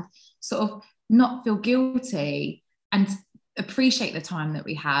are, and sort of not feel guilty and appreciate the time that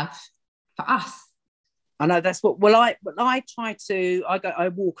we have for us. I know that's what. Well, I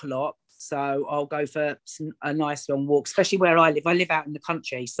walk a lot, so I'll go for a nice long walk, especially where I live. I live out in the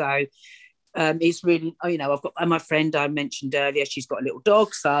country, so it's really, you know, I've got my friend I mentioned earlier. She's got a little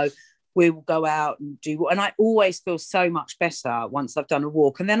dog, so we will go out and do. And I always feel so much better once I've done a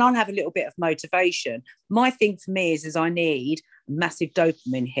walk, and then I'll have a little bit of motivation. My thing for me is I need a massive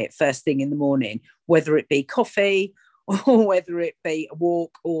dopamine hit first thing in the morning, whether it be coffee or whether it be a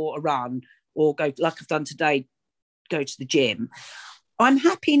walk or a run, or go, like I've done today, go to the gym. I'm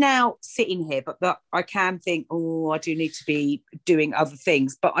happy now sitting here, but I can think, I do need to be doing other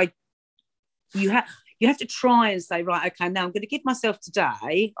things. But you have to try and say, right, okay, now I'm going to give myself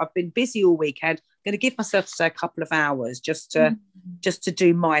today. I've been busy all weekend. going to give myself today a couple of hours just to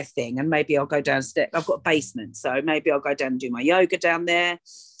do my thing, and maybe I'll go downstairs. I've got a basement, so maybe I'll go down and do my yoga down there,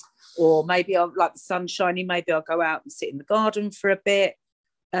 or maybe I'll, like the sun shining, maybe I'll go out and sit in the garden for a bit.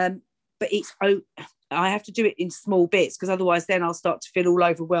 But I have to do it in small bits, because otherwise then I'll start to feel all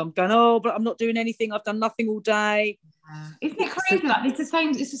overwhelmed, going, oh, but I'm not doing anything. I've done nothing all day. Isn't it crazy? Like it's the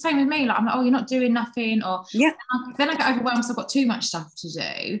same with me. Like I'm like, oh, you're not doing nothing, or then I get overwhelmed, so I've got too much stuff to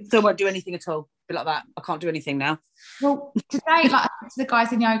do. So I won't do anything at all. Be like that. I can't do anything now. Well, today, like to the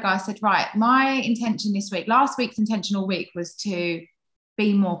guys in yoga, I said, right, my intention this week, last week's intention all week was to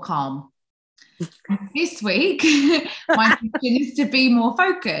be more calm. This week, my intention is to be more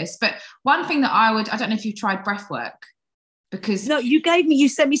focused. But one thing that I don't know if you've tried breath work, because you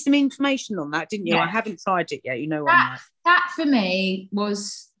sent me some information on that, didn't you? Yeah. I haven't tried it yet. You know that for me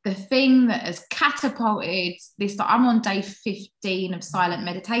was the thing that has catapulted this. Like, I'm on day 15 of silent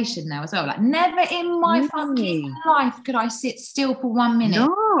meditation now as well. Like never in my fucking life could I sit still for 1 minute.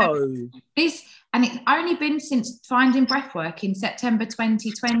 No. And it's only been since finding breathwork in September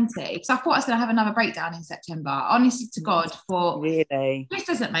 2020. Because I thought I was going to have another breakdown in September. Honestly to God, really, this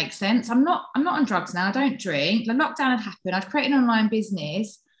doesn't make sense. I'm not on drugs now. I don't drink. The lockdown had happened. I'd created an online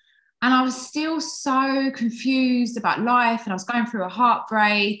business, and I was still so confused about life. And I was going through a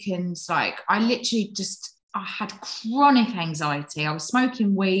heartbreak, and it's like I had chronic anxiety. I was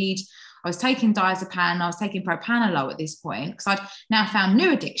smoking weed. I was taking diazepam. I was taking propranolol at this point, because I'd now found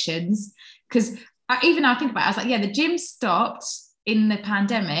new addictions. Because even now I think about it, I was like, yeah, the gym stopped in the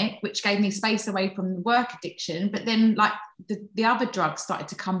pandemic, which gave me space away from the work addiction. But then like the other drugs started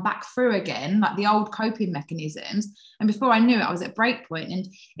to come back through again, like the old coping mechanisms. And before I knew it, I was at break point. And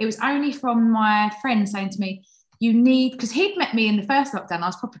it was only from my friend saying to me, because he'd met me in the first lockdown, I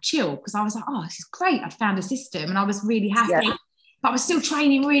was proper chill, because I was like, oh, this is great. I'd found a system, and I was really happy. Yeah. But I was still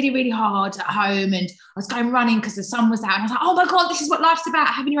training really, really hard at home, and I was going running because the sun was out, and I was like, oh my God, this is what life's about,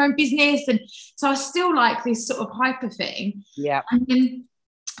 having your own business. And so I was still like this sort of hyper thing. Yeah. And then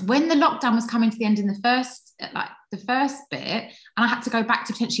when the lockdown was coming to the end in the first bit, and I had to go back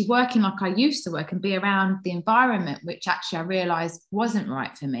to potentially working like I used to work and be around the environment, which actually I realized wasn't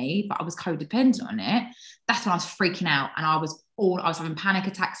right for me, but I was codependent on it. That's when I was freaking out, and I was having panic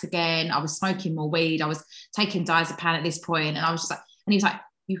attacks again. I was smoking more weed. I was taking diazepam at this point. And I was just like, and he was like,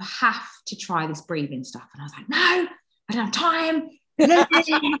 you have to try this breathing stuff. And I was like, no, I don't have time.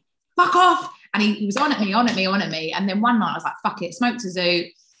 Fuck off. And he was on at me. And then one night I was like, fuck it, smoked a zoo,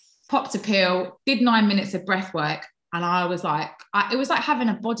 popped a pill, did 9 minutes of breath work. And I was like, it was like having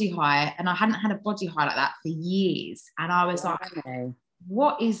a body high. And I hadn't had a body high like that for years. And I was like,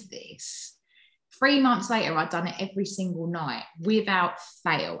 what is this? 3 months later, I'd done it every single night without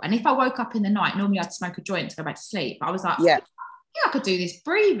fail. And if I woke up in the night, normally I'd smoke a joint to go back to sleep. But I was like, yeah, I could do this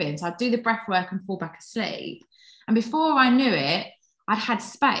breathing. So I'd do the breath work and fall back asleep. And before I knew it, I'd had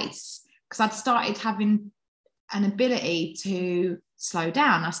space, because I'd started having an ability to slow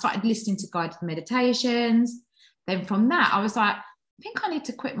down. I started listening to guided meditations. Then from that, I was like, I think I need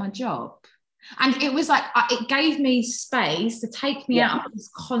to quit my job. And it was like, it gave me space to take me out of this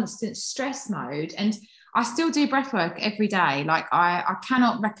constant stress mode. And I still do breath work every day. Like I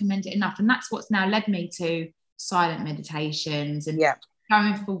cannot recommend it enough. And that's what's now led me to silent meditations and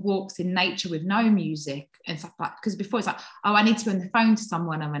going for walks in nature with no music and stuff like that. Because before it's like, oh, I need to be on the phone to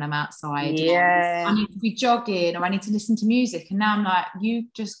someone when I'm outside. Yeah. I need to be jogging, or I need to listen to music. And now I'm like, you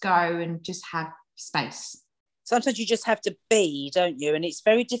just go and just have space. Sometimes you just have to be, don't you? And it's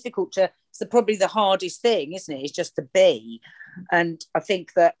very difficult it's probably the hardest thing, isn't it? It's just to be. And I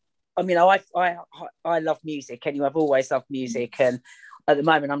think that, I mean, I love music anyway. I've always loved music. And at the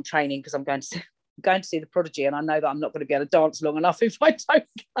moment I'm training because I'm going to see The Prodigy, and I know that I'm not going to be able to dance long enough if I don't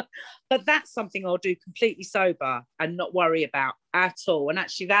go. But that's something I'll do completely sober and not worry about at all. And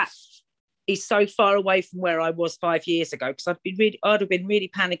actually that is so far away from where I was 5 years ago, because I'd have been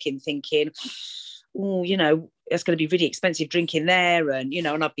really panicking, thinking, oh, you know, it's going to be really expensive drinking there, and you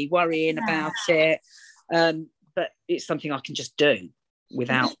know, and I'd be worrying about it. But it's something I can just do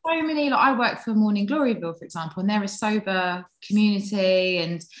without. There's so many, like I work for Morning Gloryville, for example, and they're a sober community,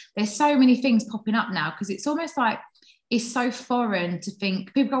 and there's so many things popping up now, because it's almost like it's so foreign to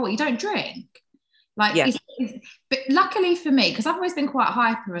think people go, well, you don't drink. Like, but luckily for me, because I've always been quite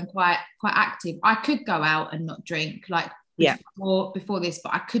hyper and quite active, I could go out and not drink, like before this,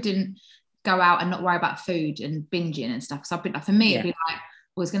 but I couldn't go out and not worry about food and binging and stuff. So I've been like, for me, it'd be like,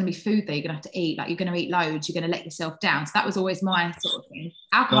 well, there's going to be food there you're going to have to eat. Like, you're going to eat loads, you're going to let yourself down. So that was always my sort of thing.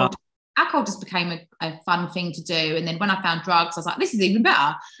 Alcohol alcohol just became a fun thing to do. And then when I found drugs, I was like, this is even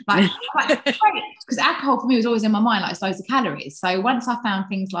better. Because alcohol for me was always in my mind, like it's loads of calories. So once I found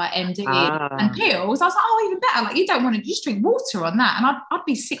things like MD and pills, I was like, oh, even better. Like you don't want to just drink water on that. And I'd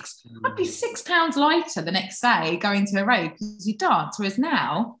be 6 pounds lighter the next day going to a rave because you dance. Whereas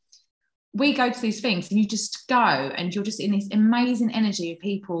now we go to these things and you just go and you're just in this amazing energy of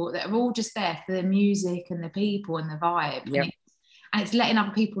people that are all just there for the music and the people and the vibe. Yep. And it's letting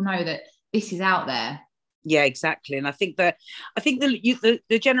other people know that this is out there. Yeah, exactly. And I think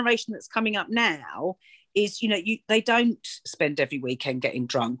the generation that's coming up now is, they don't spend every weekend getting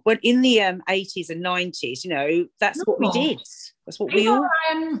drunk. When in the 80s and 90s, that's what we did. That's what we all.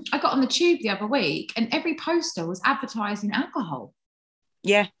 I got on the tube the other week, and every poster was advertising alcohol.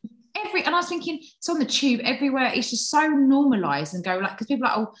 Yeah. And I was thinking, it's on the tube everywhere. It's just so normalised and go like, because people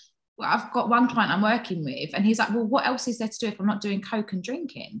are like, oh, well, I've got one client I'm working with, and he's like, well, what else is there to do if I'm not doing coke and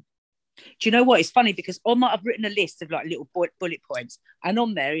drinking? Do you know what? It's funny because I've written a list of like little bullet points, and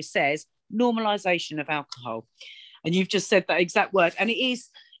on there it says normalization of alcohol, and you've just said that exact word. And it's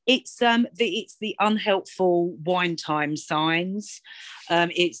the unhelpful wine time signs.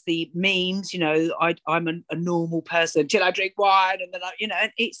 It's the memes. I'm a normal person till I drink wine, and then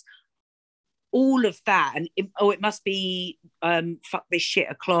and it's all of that. And it must be fuck this shit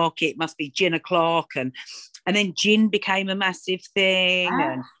o'clock. It must be gin o'clock, and then gin became a massive thing.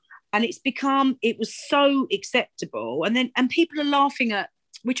 And it was so acceptable. And people are laughing at,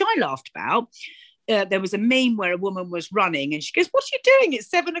 which I laughed about. There was a meme where a woman was running and she goes, what are you doing? It's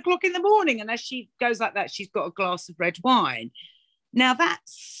 7 o'clock in the morning. And as she goes like that, she's got a glass of red wine. Now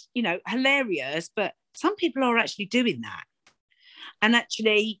that's, hilarious, but some people are actually doing that. And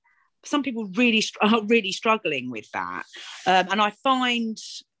actually, some people are really struggling with that. And I find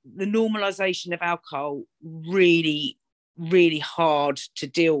the normalization of alcohol really, really hard to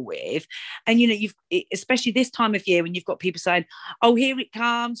deal with. And you've, especially this time of year when you've got people saying, oh, here it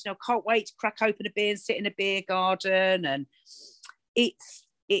comes, can't wait to crack open a beer and sit in a beer garden. And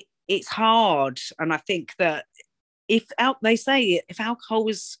it's hard. And I think that they say if alcohol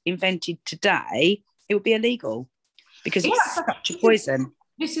was invented today, it would be illegal because it's such a poison.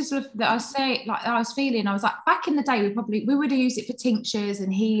 This is that I say, like I was feeling, I was like, back in the day, we would have used it for tinctures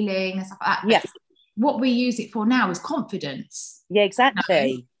and healing and stuff like that. Yes. What we use it for now is confidence. Yeah,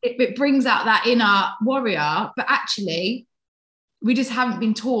 exactly. It brings out that inner warrior, but actually we just haven't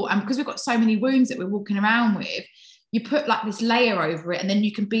been taught. And because we've got so many wounds that we're walking around with, you put like this layer over it and then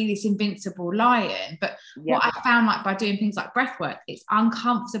you can be this invincible lion. But what I found, like by doing things like breath work, it's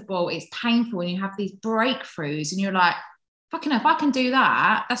uncomfortable, it's painful, and you have these breakthroughs and you're like, fucking hell, if I can do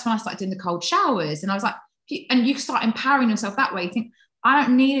that. That's when I started doing the cold showers. And I was like, and you start empowering yourself that way. You think, I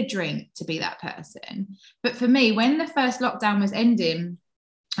don't need a drink to be that person. But for me, when the first lockdown was ending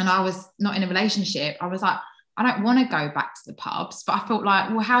and I was not in a relationship, I was like, I don't want to go back to the pubs. But I felt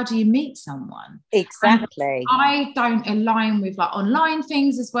like, well, how do you meet someone? Exactly. And I don't align with like online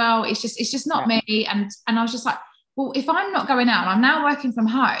things as well. It's just not me. And I was just like, well, if I'm not going out and I'm now working from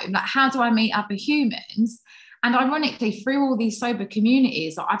home, like how do I meet other humans? And ironically, through all these sober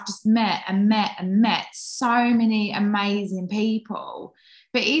communities, I've just met so many amazing people.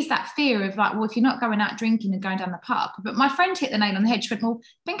 But it is that fear of like, well, if you're not going out drinking and going down the pub. But my friend hit the nail on the head. She went, well,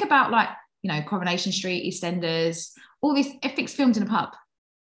 think about like, Coronation Street, EastEnders, all this, everything's filmed in a pub.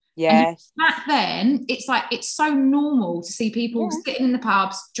 Yes. And back then, it's like, it's so normal to see people sitting in the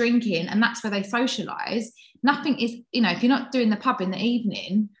pubs, drinking, and that's where they socialise. Nothing is, if you're not doing the pub in the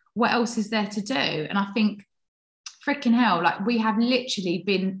evening, what else is there to do? And I think, freaking hell, like we have literally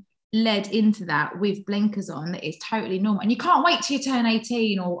been led into that with blinkers on. That is totally normal, and you can't wait till you turn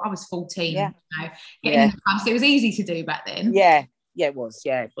 18, or I was 14. Getting in the pubs, it was easy to do back then. It was.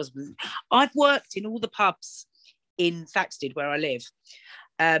 I've worked in all the pubs in Thaxted where I live.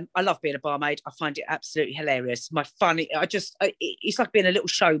 I love being a barmaid. I find it absolutely hilarious. It's like being a little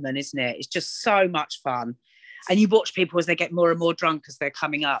showman, isn't it? It's just so much fun, and you watch people as they get more and more drunk as they're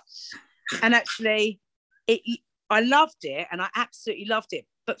coming up. And actually, I loved it, and I absolutely loved it.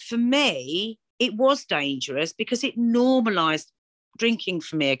 But for me, it was dangerous because it normalised drinking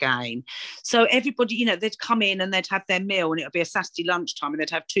for me again. So everybody, they'd come in and they'd have their meal, and it would be a Saturday lunchtime, and they'd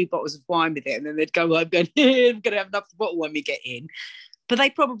have 2 bottles of wine with it, and then they'd go home going, I'm going to have another bottle when we get in. But they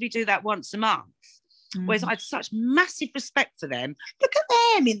probably do that once a month. Whereas I had such massive respect for them. Look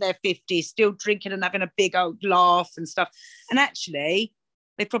at them in their 50s, still drinking and having a big old laugh and stuff. And actually,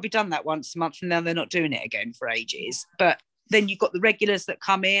 they've probably done that once a month, and now they're not doing it again for ages. But then you've got the regulars that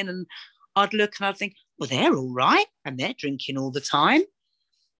come in, and I'd look and I'd think, well, they're all right, and they're drinking all the time.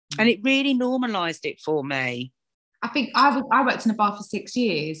 And it really normalised it for me. I think I worked in a bar for 6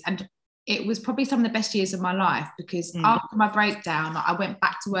 years, and it was probably some of the best years of my life, because after my breakdown, I went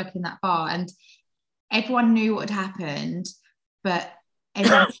back to work in that bar, and everyone knew what had happened, but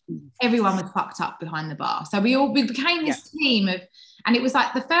everyone was fucked up behind the bar. So we became this team of, and it was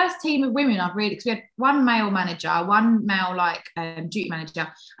like the first team of women I've really, because we had one male manager, one male like duty manager,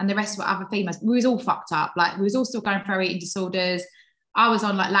 and the rest were other females. We was all fucked up. Like we was all still going through eating disorders. I was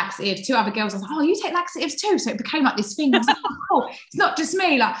on like laxatives. 2 other girls, I was like, oh, you take laxatives too? So it became like this thing. I was like, oh, it's not just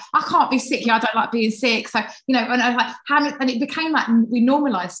me. Like, I can't be sick here. I don't like being sick. So, you know, and I was like, and it became like, we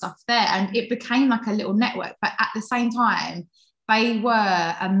normalized stuff there, and it became like a little network. But at the same time, they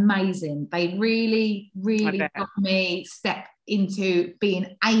were amazing. They really, really got me step into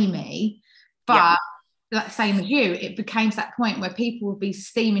being Amy. But like same as you, it became to that point where people would be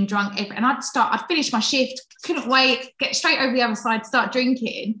steaming drunk, and I'd finish my shift, couldn't wait, get straight over the other side, start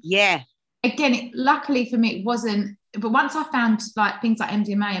drinking. Yeah. Again, luckily for me, it wasn't. But once I found like things like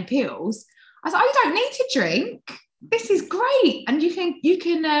MDMA and pills, I was like, oh, you don't need to drink. This is great, and you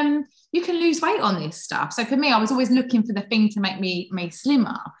can lose weight on this stuff. So for me, I was always looking for the thing to make me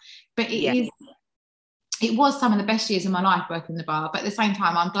slimmer. But it was some of the best years of my life working the bar. But at the same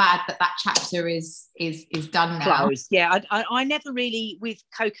time, I'm glad that chapter is done now. Closed. Yeah, I never really, with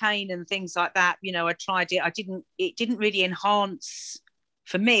cocaine and things like that, you know, I tried it. It didn't really enhance,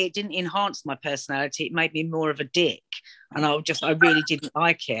 for me, it didn't enhance my personality. It made me more of a dick. And I really didn't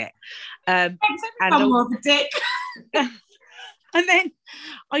like it. I'm more of a dick. And then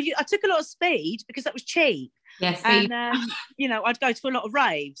I took a lot of speed because that was cheap. Yes. And, you know, I'd go to a lot of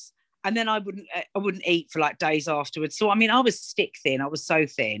raves. And then I wouldn't eat for like days afterwards. So, I mean, I was stick thin. I was so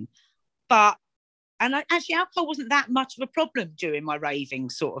thin. Actually, alcohol wasn't that much of a problem during my raving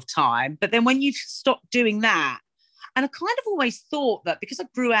sort of time. But then when you stop doing that, and I kind of always thought that because I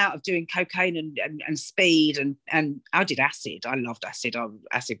grew out of doing cocaine and speed and I did acid. I loved acid.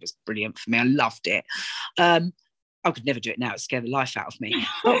 Acid was brilliant for me. I loved it. I could never do it now. It scared the life out of me.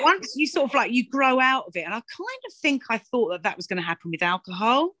 But once you sort of like, you grow out of it. And I kind of think I thought that was going to happen with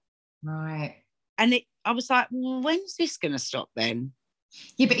alcohol. Right. And I was like, well, when's this going to stop then?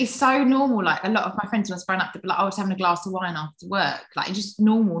 Yeah, but it's so normal. Like a lot of my friends when I was growing up, they'd be like, I was having a glass of wine after work. Like it's just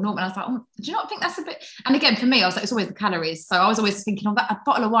normal. And I was like, oh, do you not think that's a bit? And again, for me, I was like, it's always the calories. So I was always thinking, oh, that a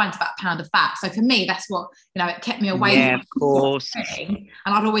bottle of wine's about a pound of fat. So for me, that's what, you know, it kept me away. Yeah, of course. And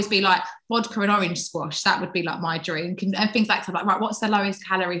I'd always be like, vodka and orange squash. That would be like my drink, and things like that. Like, right, what's the lowest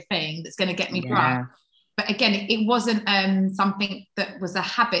calorie thing that's going to get me drunk? But again, it wasn't something that was a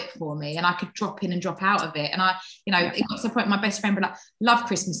habit for me, and I could drop in and drop out of it. And it got to the point my best friend would like love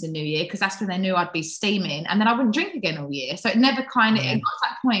Christmas and New Year, because that's when they knew I'd be steaming, and then I wouldn't drink again all year. So it never it got to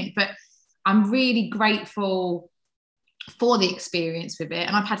that point. But I'm really grateful for the experience with it,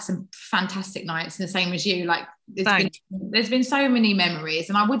 and I've had some fantastic nights, and the same as you. Like there's been so many memories,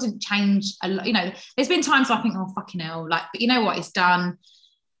 and I wouldn't change a lot. You know, there's been times I think, oh fucking hell, like, but you know what, it's done.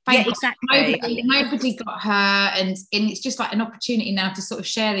 Exactly. Nobody got hurt, and it's just like an opportunity now to sort of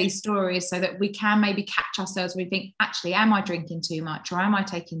share these stories so that we can maybe catch ourselves when we think, actually, am I drinking too much, or am I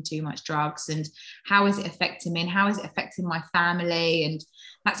taking too much drugs, and how is it affecting me, and how is it affecting my family? And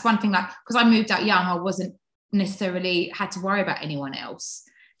that's one thing, like, because I moved out young, I wasn't necessarily had to worry about anyone else.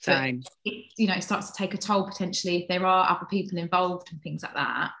 Same. It starts to take a toll potentially if there are other people involved and things like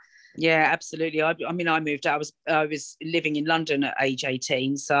that. Yeah, absolutely. I mean, I moved out. I was living in London at age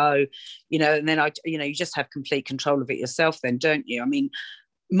 18. So, you know, and then you just have complete control of it yourself then, don't you? I mean,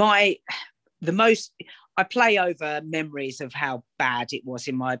 I play over memories of how bad it was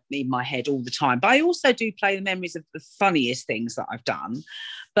in my head all the time. But I also do play the memories of the funniest things that I've done.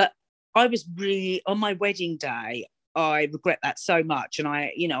 But I was really, on my wedding day, I regret that so much. And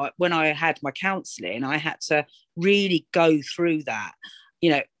when I had my counselling, I had to really go through that,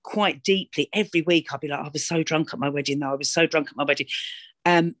 you know, quite deeply. Every week I'd be like, I was so drunk at my wedding, though. I was so drunk at my wedding.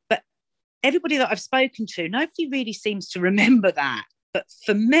 But everybody that I've spoken to, nobody really seems to remember that. But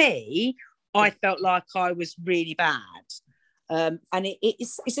for me, I felt like I was really bad. And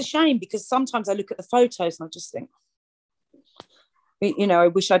it's a shame, because sometimes I look at the photos and I just think, you know, I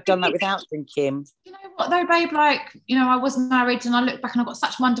wish I'd done that without drinking. You know what though, babe? Like, you know, I was married and I look back and I've got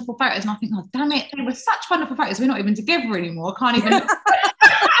such wonderful photos, and I think, oh, damn it, they were such wonderful photos. We're not even together anymore. I can't even.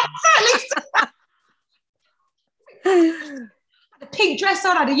 The pink dress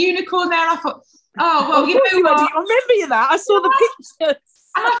on, I had a unicorn there, and I thought, oh, well, you know what? I remember that. I saw the pictures.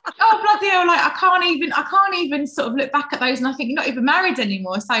 And I think, oh bloody hell, like I can't even sort of look back at those, and I think you're not even married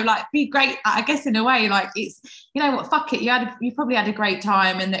anymore. So like, be great, I guess, in a way. Like, it's, you know what, fuck it. You probably had a great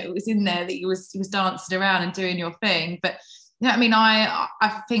time, and that it was in there that you was dancing around and doing your thing. But you know what I mean?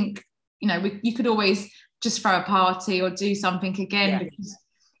 I think, you know, you could always just throw a party or do something again, because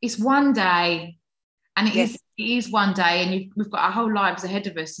it's one day, and Yes. it is one day, and we've got our whole lives ahead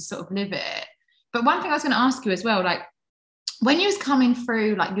of us to sort of live it. But one thing I was going to ask you as well, like when you was coming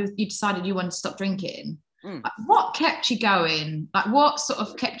through, like you decided you wanted to stop drinking. Like, what kept you going? Like, what sort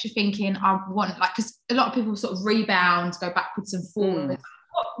of kept you thinking, I want, like, because a lot of people sort of rebound, go backwards and forwards.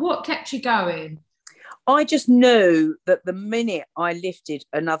 What kept you going? I just knew that the minute I lifted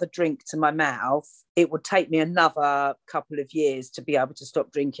another drink to my mouth, it would take me another couple of years to be able to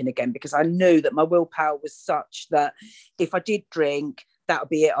stop drinking again, because I knew that my willpower was such that if I did drink, that would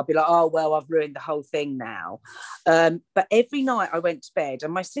be it. I'd be like, oh, well, I've ruined the whole thing now. But every night I went to bed,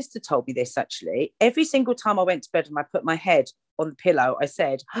 and my sister told me this actually, every single time I went to bed and I put my head on the pillow, I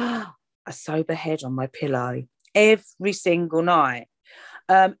said, oh, a sober head on my pillow, every single night.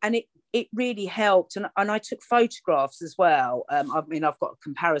 And it really helped. And I took photographs as well. I mean, I've got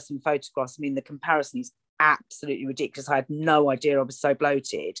comparison photographs. I mean, the comparison is absolutely ridiculous. I had no idea I was so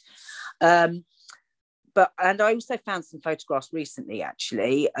bloated. And I also found some photographs recently,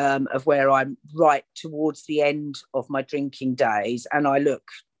 actually, of where I'm right towards the end of my drinking days, and I look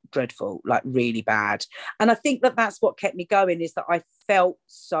dreadful, like really bad. And I think that that's what kept me going, is that I felt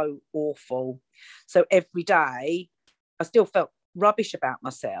so awful. So every day I still felt rubbish about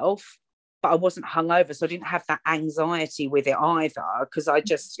myself, but I wasn't hungover, so I didn't have that anxiety with it either, because I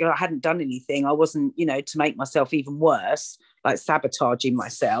just, I hadn't done anything. I wasn't, to make myself even worse, like sabotaging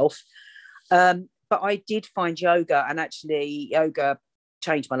myself. But I did find yoga, and actually yoga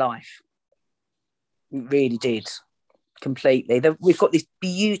changed my life. It really did, completely. We've got this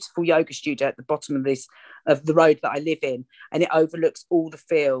beautiful yoga studio at the bottom of the road that I live in, and it overlooks all the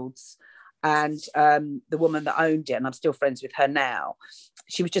fields. And the woman that owned it, and I'm still friends with her now,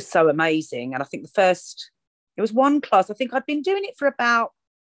 she was just so amazing. And I think it was one class, I think I'd been doing it for about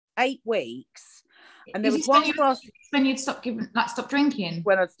 8 weeks. And there was one class when you'd stop drinking.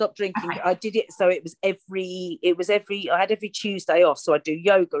 When I'd stopped drinking, okay. I did it. So it was I had every Tuesday off. So I'd do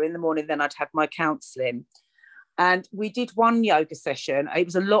yoga in the morning, then I'd have my counselling. And we did one yoga session. It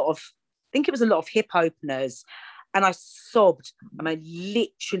was a lot of hip openers. And I sobbed, and I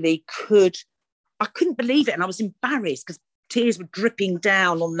literally couldn't believe it. And I was embarrassed because tears were dripping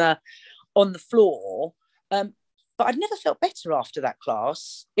down on the floor. But I'd never felt better after that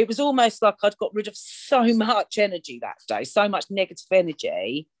class. It was almost like I'd got rid of so much energy that day, so much negative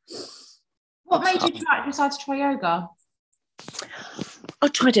energy. What made you decide to try yoga? I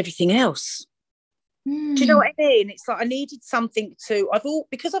tried everything else. Do you know what I mean? It's like I needed something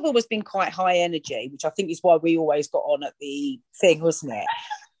because I've always been quite high energy, which I think is why we always got on at the thing, wasn't it?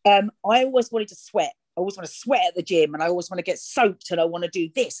 I always wanted to sweat. I always want to sweat at the gym, and I always want to get soaked, and I want to do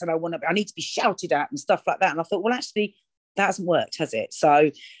this, and I need to be shouted at and stuff like that. And I thought, well, actually, that hasn't worked, has it? So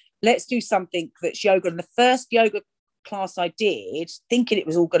let's do something that's yoga. And the first yoga class I did, thinking it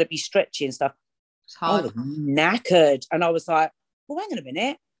was all going to be stretchy and stuff, I was knackered. And I was like, well, hang on a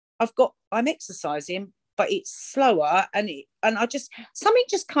minute. I'm exercising, but it's slower, and something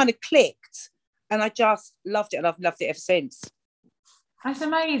just kind of clicked, and I just loved it, and I've loved it ever since. That's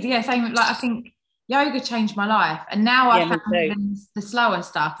amazing. Yeah, same. Like I think yoga changed my life, and now I found even the slower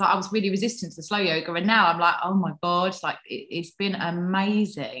stuff. Like I was really resistant to slow yoga, and now I'm like, oh my god, like it's been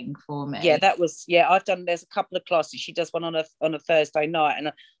amazing for me. Yeah, there's a couple of classes. She does one on a Thursday night, and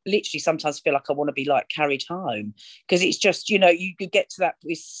I literally sometimes feel like I want to be like carried home, because it's just, you could get to that.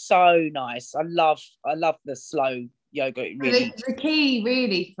 It's so nice. I love the slow yoga. Really, the key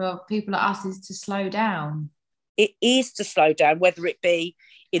really for people like us is to slow down. It is to slow down, whether it be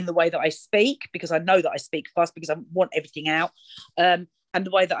in the way that I speak, because I know that I speak fast because I want everything out, and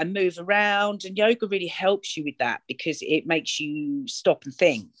the way that I move around. And yoga really helps you with that, because it makes you stop and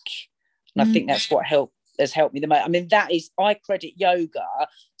think. And I think that's what has helped me the most. I mean, I credit yoga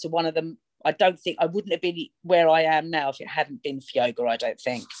to one of them. I don't think I wouldn't have been where I am now if it hadn't been for yoga, I don't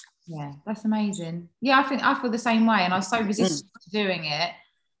think. Yeah, that's amazing. Yeah, I think I feel the same way, and I was so resistant to doing it.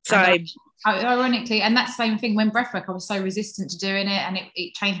 Same. Ironically, and that's the same thing when breathwork, I was so resistant to doing it, and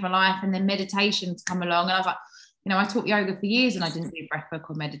it changed my life. And then meditation to come along, and I was like, I taught yoga for years and I didn't do breathwork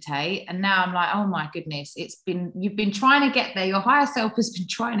or meditate, and now I'm like, oh my goodness, you've been trying to get there. Your higher self has been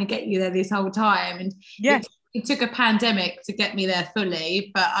trying to get you there this whole time, and it took a pandemic to get me there fully,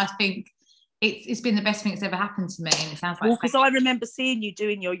 but I think it's been the best thing that's ever happened to me. And it sounds like, because I remember seeing you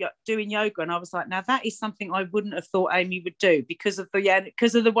doing yoga, and I was like, now that is something I wouldn't have thought Amy would do, because of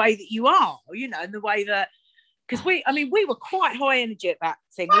the way that you are, and the way that, because we were quite high energy at that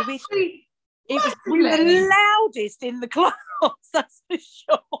thing. We were the loudest in the class, that's for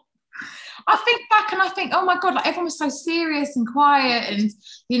sure. I think back and I think, oh my god, like everyone was so serious and quiet and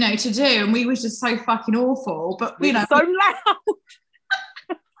to do, and we were just so fucking awful. But we were so loud.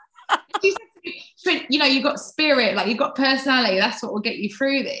 you've got spirit, like you've got personality. That's what will get you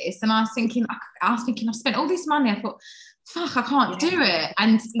through this. And I was thinking, I've spent all this money. I thought, fuck, I can't do it.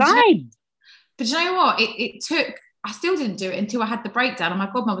 And but you know what? It took. I still didn't do it until I had the breakdown. And my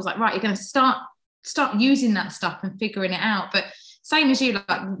godmother was like, right, you're going to start using that stuff and figuring it out. But same as you,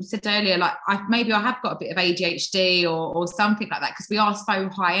 like you said earlier, like maybe I have got a bit of ADHD or something like that, because we are so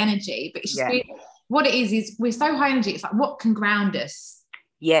high energy. But it's just what it is we're so high energy. It's like, what can ground us?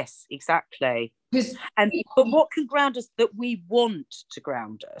 Yes, exactly. But what can ground us that we want to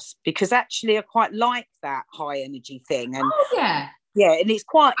ground us? Because actually I quite like that high energy thing. And yeah, and it's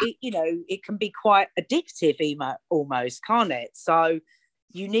quite, it can be quite addictive almost, can't it? So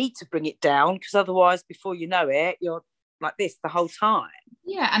you need to bring it down, because otherwise, before you know it, you're like this the whole time.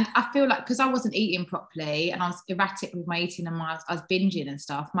 Yeah, and I feel like because I wasn't eating properly and I was erratic with my eating and I was binging and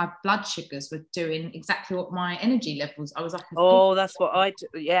stuff, my blood sugars were doing exactly what my energy levels. I was like, oh, that's what I do.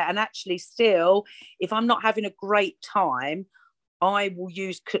 Yeah, and actually still, if I'm not having a great time, I will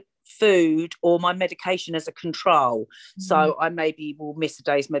use food or my medication as a control. So I maybe will miss a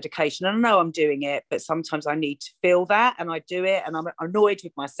day's medication. I know I'm doing it, but sometimes I need to feel that, and I do it, and I'm annoyed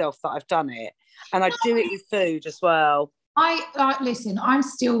with myself that I've done it. And I do it with food as well. Listen, I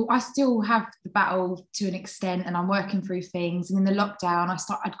still have the battle to an extent, and I'm working through things. And in the lockdown,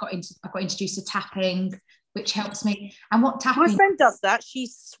 I got introduced to tapping, which helps me. And what tapping? My friend does that. She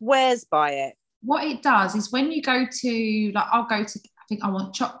swears by it. What it does is when you go to, like, I'll go to, I think I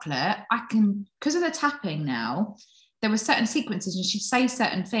want chocolate. I can, because of the tapping now, there were certain sequences, and she'd say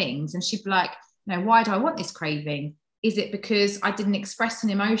certain things, and she'd be like, why do I want this craving? Is it because I didn't express an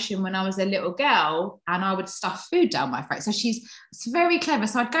emotion when I was a little girl and I would stuff food down my throat? So it's very clever.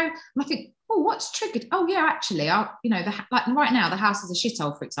 So I'd go and I think, oh, what's triggered? Oh yeah, actually, like right now the house is a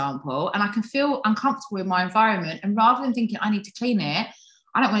shithole, for example, and I can feel uncomfortable in my environment. And rather than thinking I need to clean it,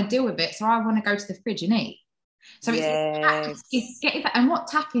 I don't want to deal with it. So I want to go to the fridge and eat. So it's getting that. And what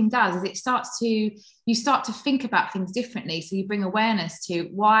tapping does is you start to think about things differently. So you bring awareness to,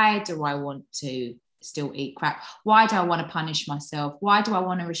 why do I want to still eat crap? Why do I want to punish myself? Why do I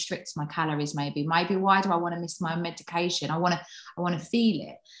want to restrict my calories? Maybe why do I want to miss my medication? I want to feel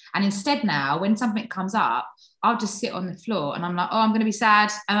it. And instead now, when something comes up, I'll just sit on the floor and I'm like, oh, I'm going to be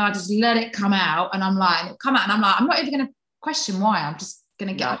sad, and I just let it come out, and I'm like, I'm not even going to question why. I'm just going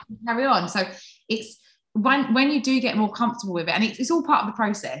to get up and carry on. So it's when you do get more comfortable with it, and it's all part of the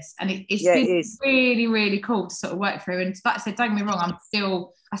process, and it's been really, really cool to sort of work through. And like I said, don't get me wrong,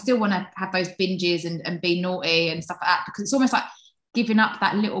 I still want to have those binges and be naughty and stuff like that, because it's almost like giving up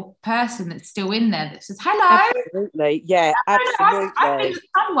that little person that's still in there that says hello. Absolutely. Yeah, absolutely. I've been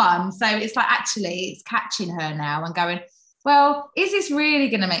someone. So it's like, actually it's catching her now and going, well, is this really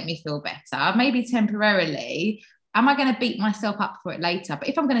going to make me feel better? Maybe temporarily. Am I going to beat myself up for it later? But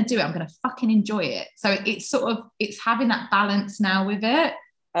if I'm going to do it, I'm going to fucking enjoy it. So it's having that balance now with it.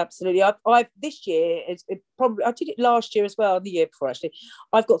 Absolutely. I've this year, I did it last year as well, the year before actually.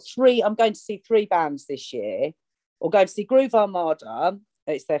 I'm going to see 3 bands this year. Or going to see Groove Armada.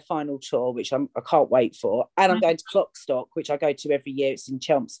 It's their final tour, which I can't wait for. And I'm going to Clockstock, which I go to every year. It's in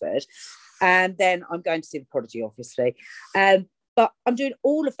Chelmsford. And then I'm going to see The Prodigy, obviously. But I'm doing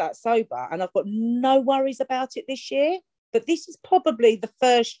all of that sober, and I've got no worries about it this year. But this is probably the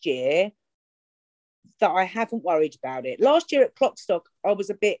first year that I haven't worried about it. Last year at Clockstock, I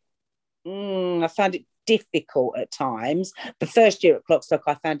was a bit, I found it difficult at times. The first year at Clockstock,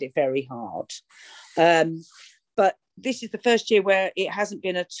 I found it very hard. But this is the first year where it hasn't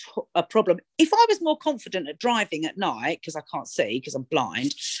been a problem. If I was more confident at driving at night, because I can't see because I'm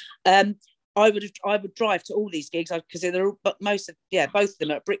blind, I would drive to all these gigs, because both of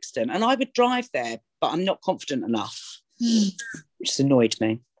them are at Brixton, and I would drive there, but I'm not confident enough, which has annoyed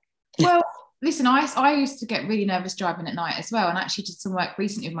me. Well, listen, I used to get really nervous driving at night as well, and actually did some work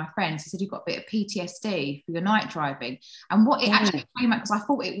recently with my friends who said you've got a bit of PTSD for your night driving. And what it actually came out, because I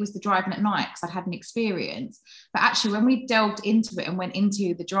thought it was the driving at night because I'd had an experience, but actually when we delved into it and went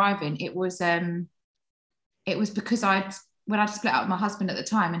into the driving, it was because when I'd split up with my husband at the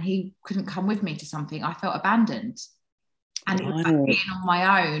time and he couldn't come with me to something, I felt abandoned. And it was like being on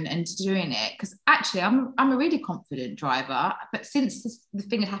my own and doing it, because actually I'm a really confident driver, but since the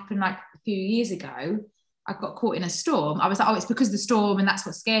thing had happened like a few years ago, I got caught in a storm. I was like, oh, it's because of the storm and that's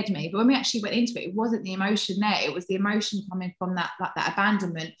what scared me. But when we actually went into it, it wasn't the emotion there, it was the emotion coming from that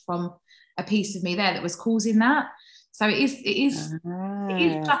abandonment from a piece of me there that was causing that. So it is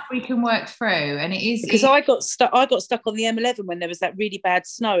stuff we can work through, and it is because I got stuck on the M11 when there was that really bad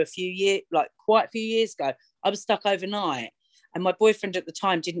snow quite a few years ago. I was stuck overnight, and my boyfriend at the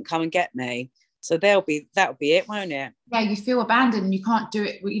time didn't come and get me. So that'll be it, won't it? Yeah, you feel abandoned and you can't do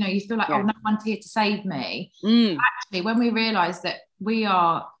it. You know, you feel like, oh, no one's here to save me. Actually, when we realise that we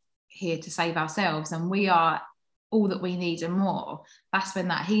are here to save ourselves and we are all that we need and more, that's when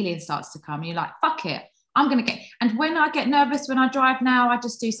that healing starts to come. You're like, fuck it, I'm going to get... And when I get nervous, when I drive now, I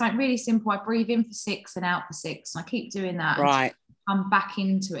just do something really simple. I breathe in for 6 and out for 6. And I keep doing that. Right. I'm back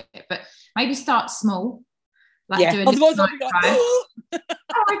into it. But maybe start small. Like doing otherwise I'll be like, oh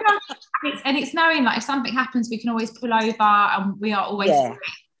my gosh. And it's knowing, like, if something happens, we can always pull over and we are always... Yeah.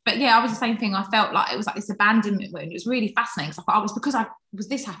 But yeah, I was the same thing. I felt like it was like this abandonment wound. It was really fascinating. So I thought, because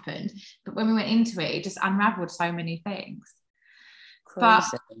this happened. But when we went into it, it just unraveled so many things. Crazy. But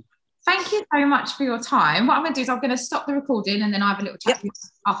thank you so much for your time. What I'm going to do is I'm going to stop the recording and then I have a little chat with you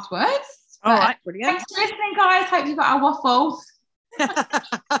afterwards. All right, brilliant. Thanks for listening, guys. Hope you got our waffle.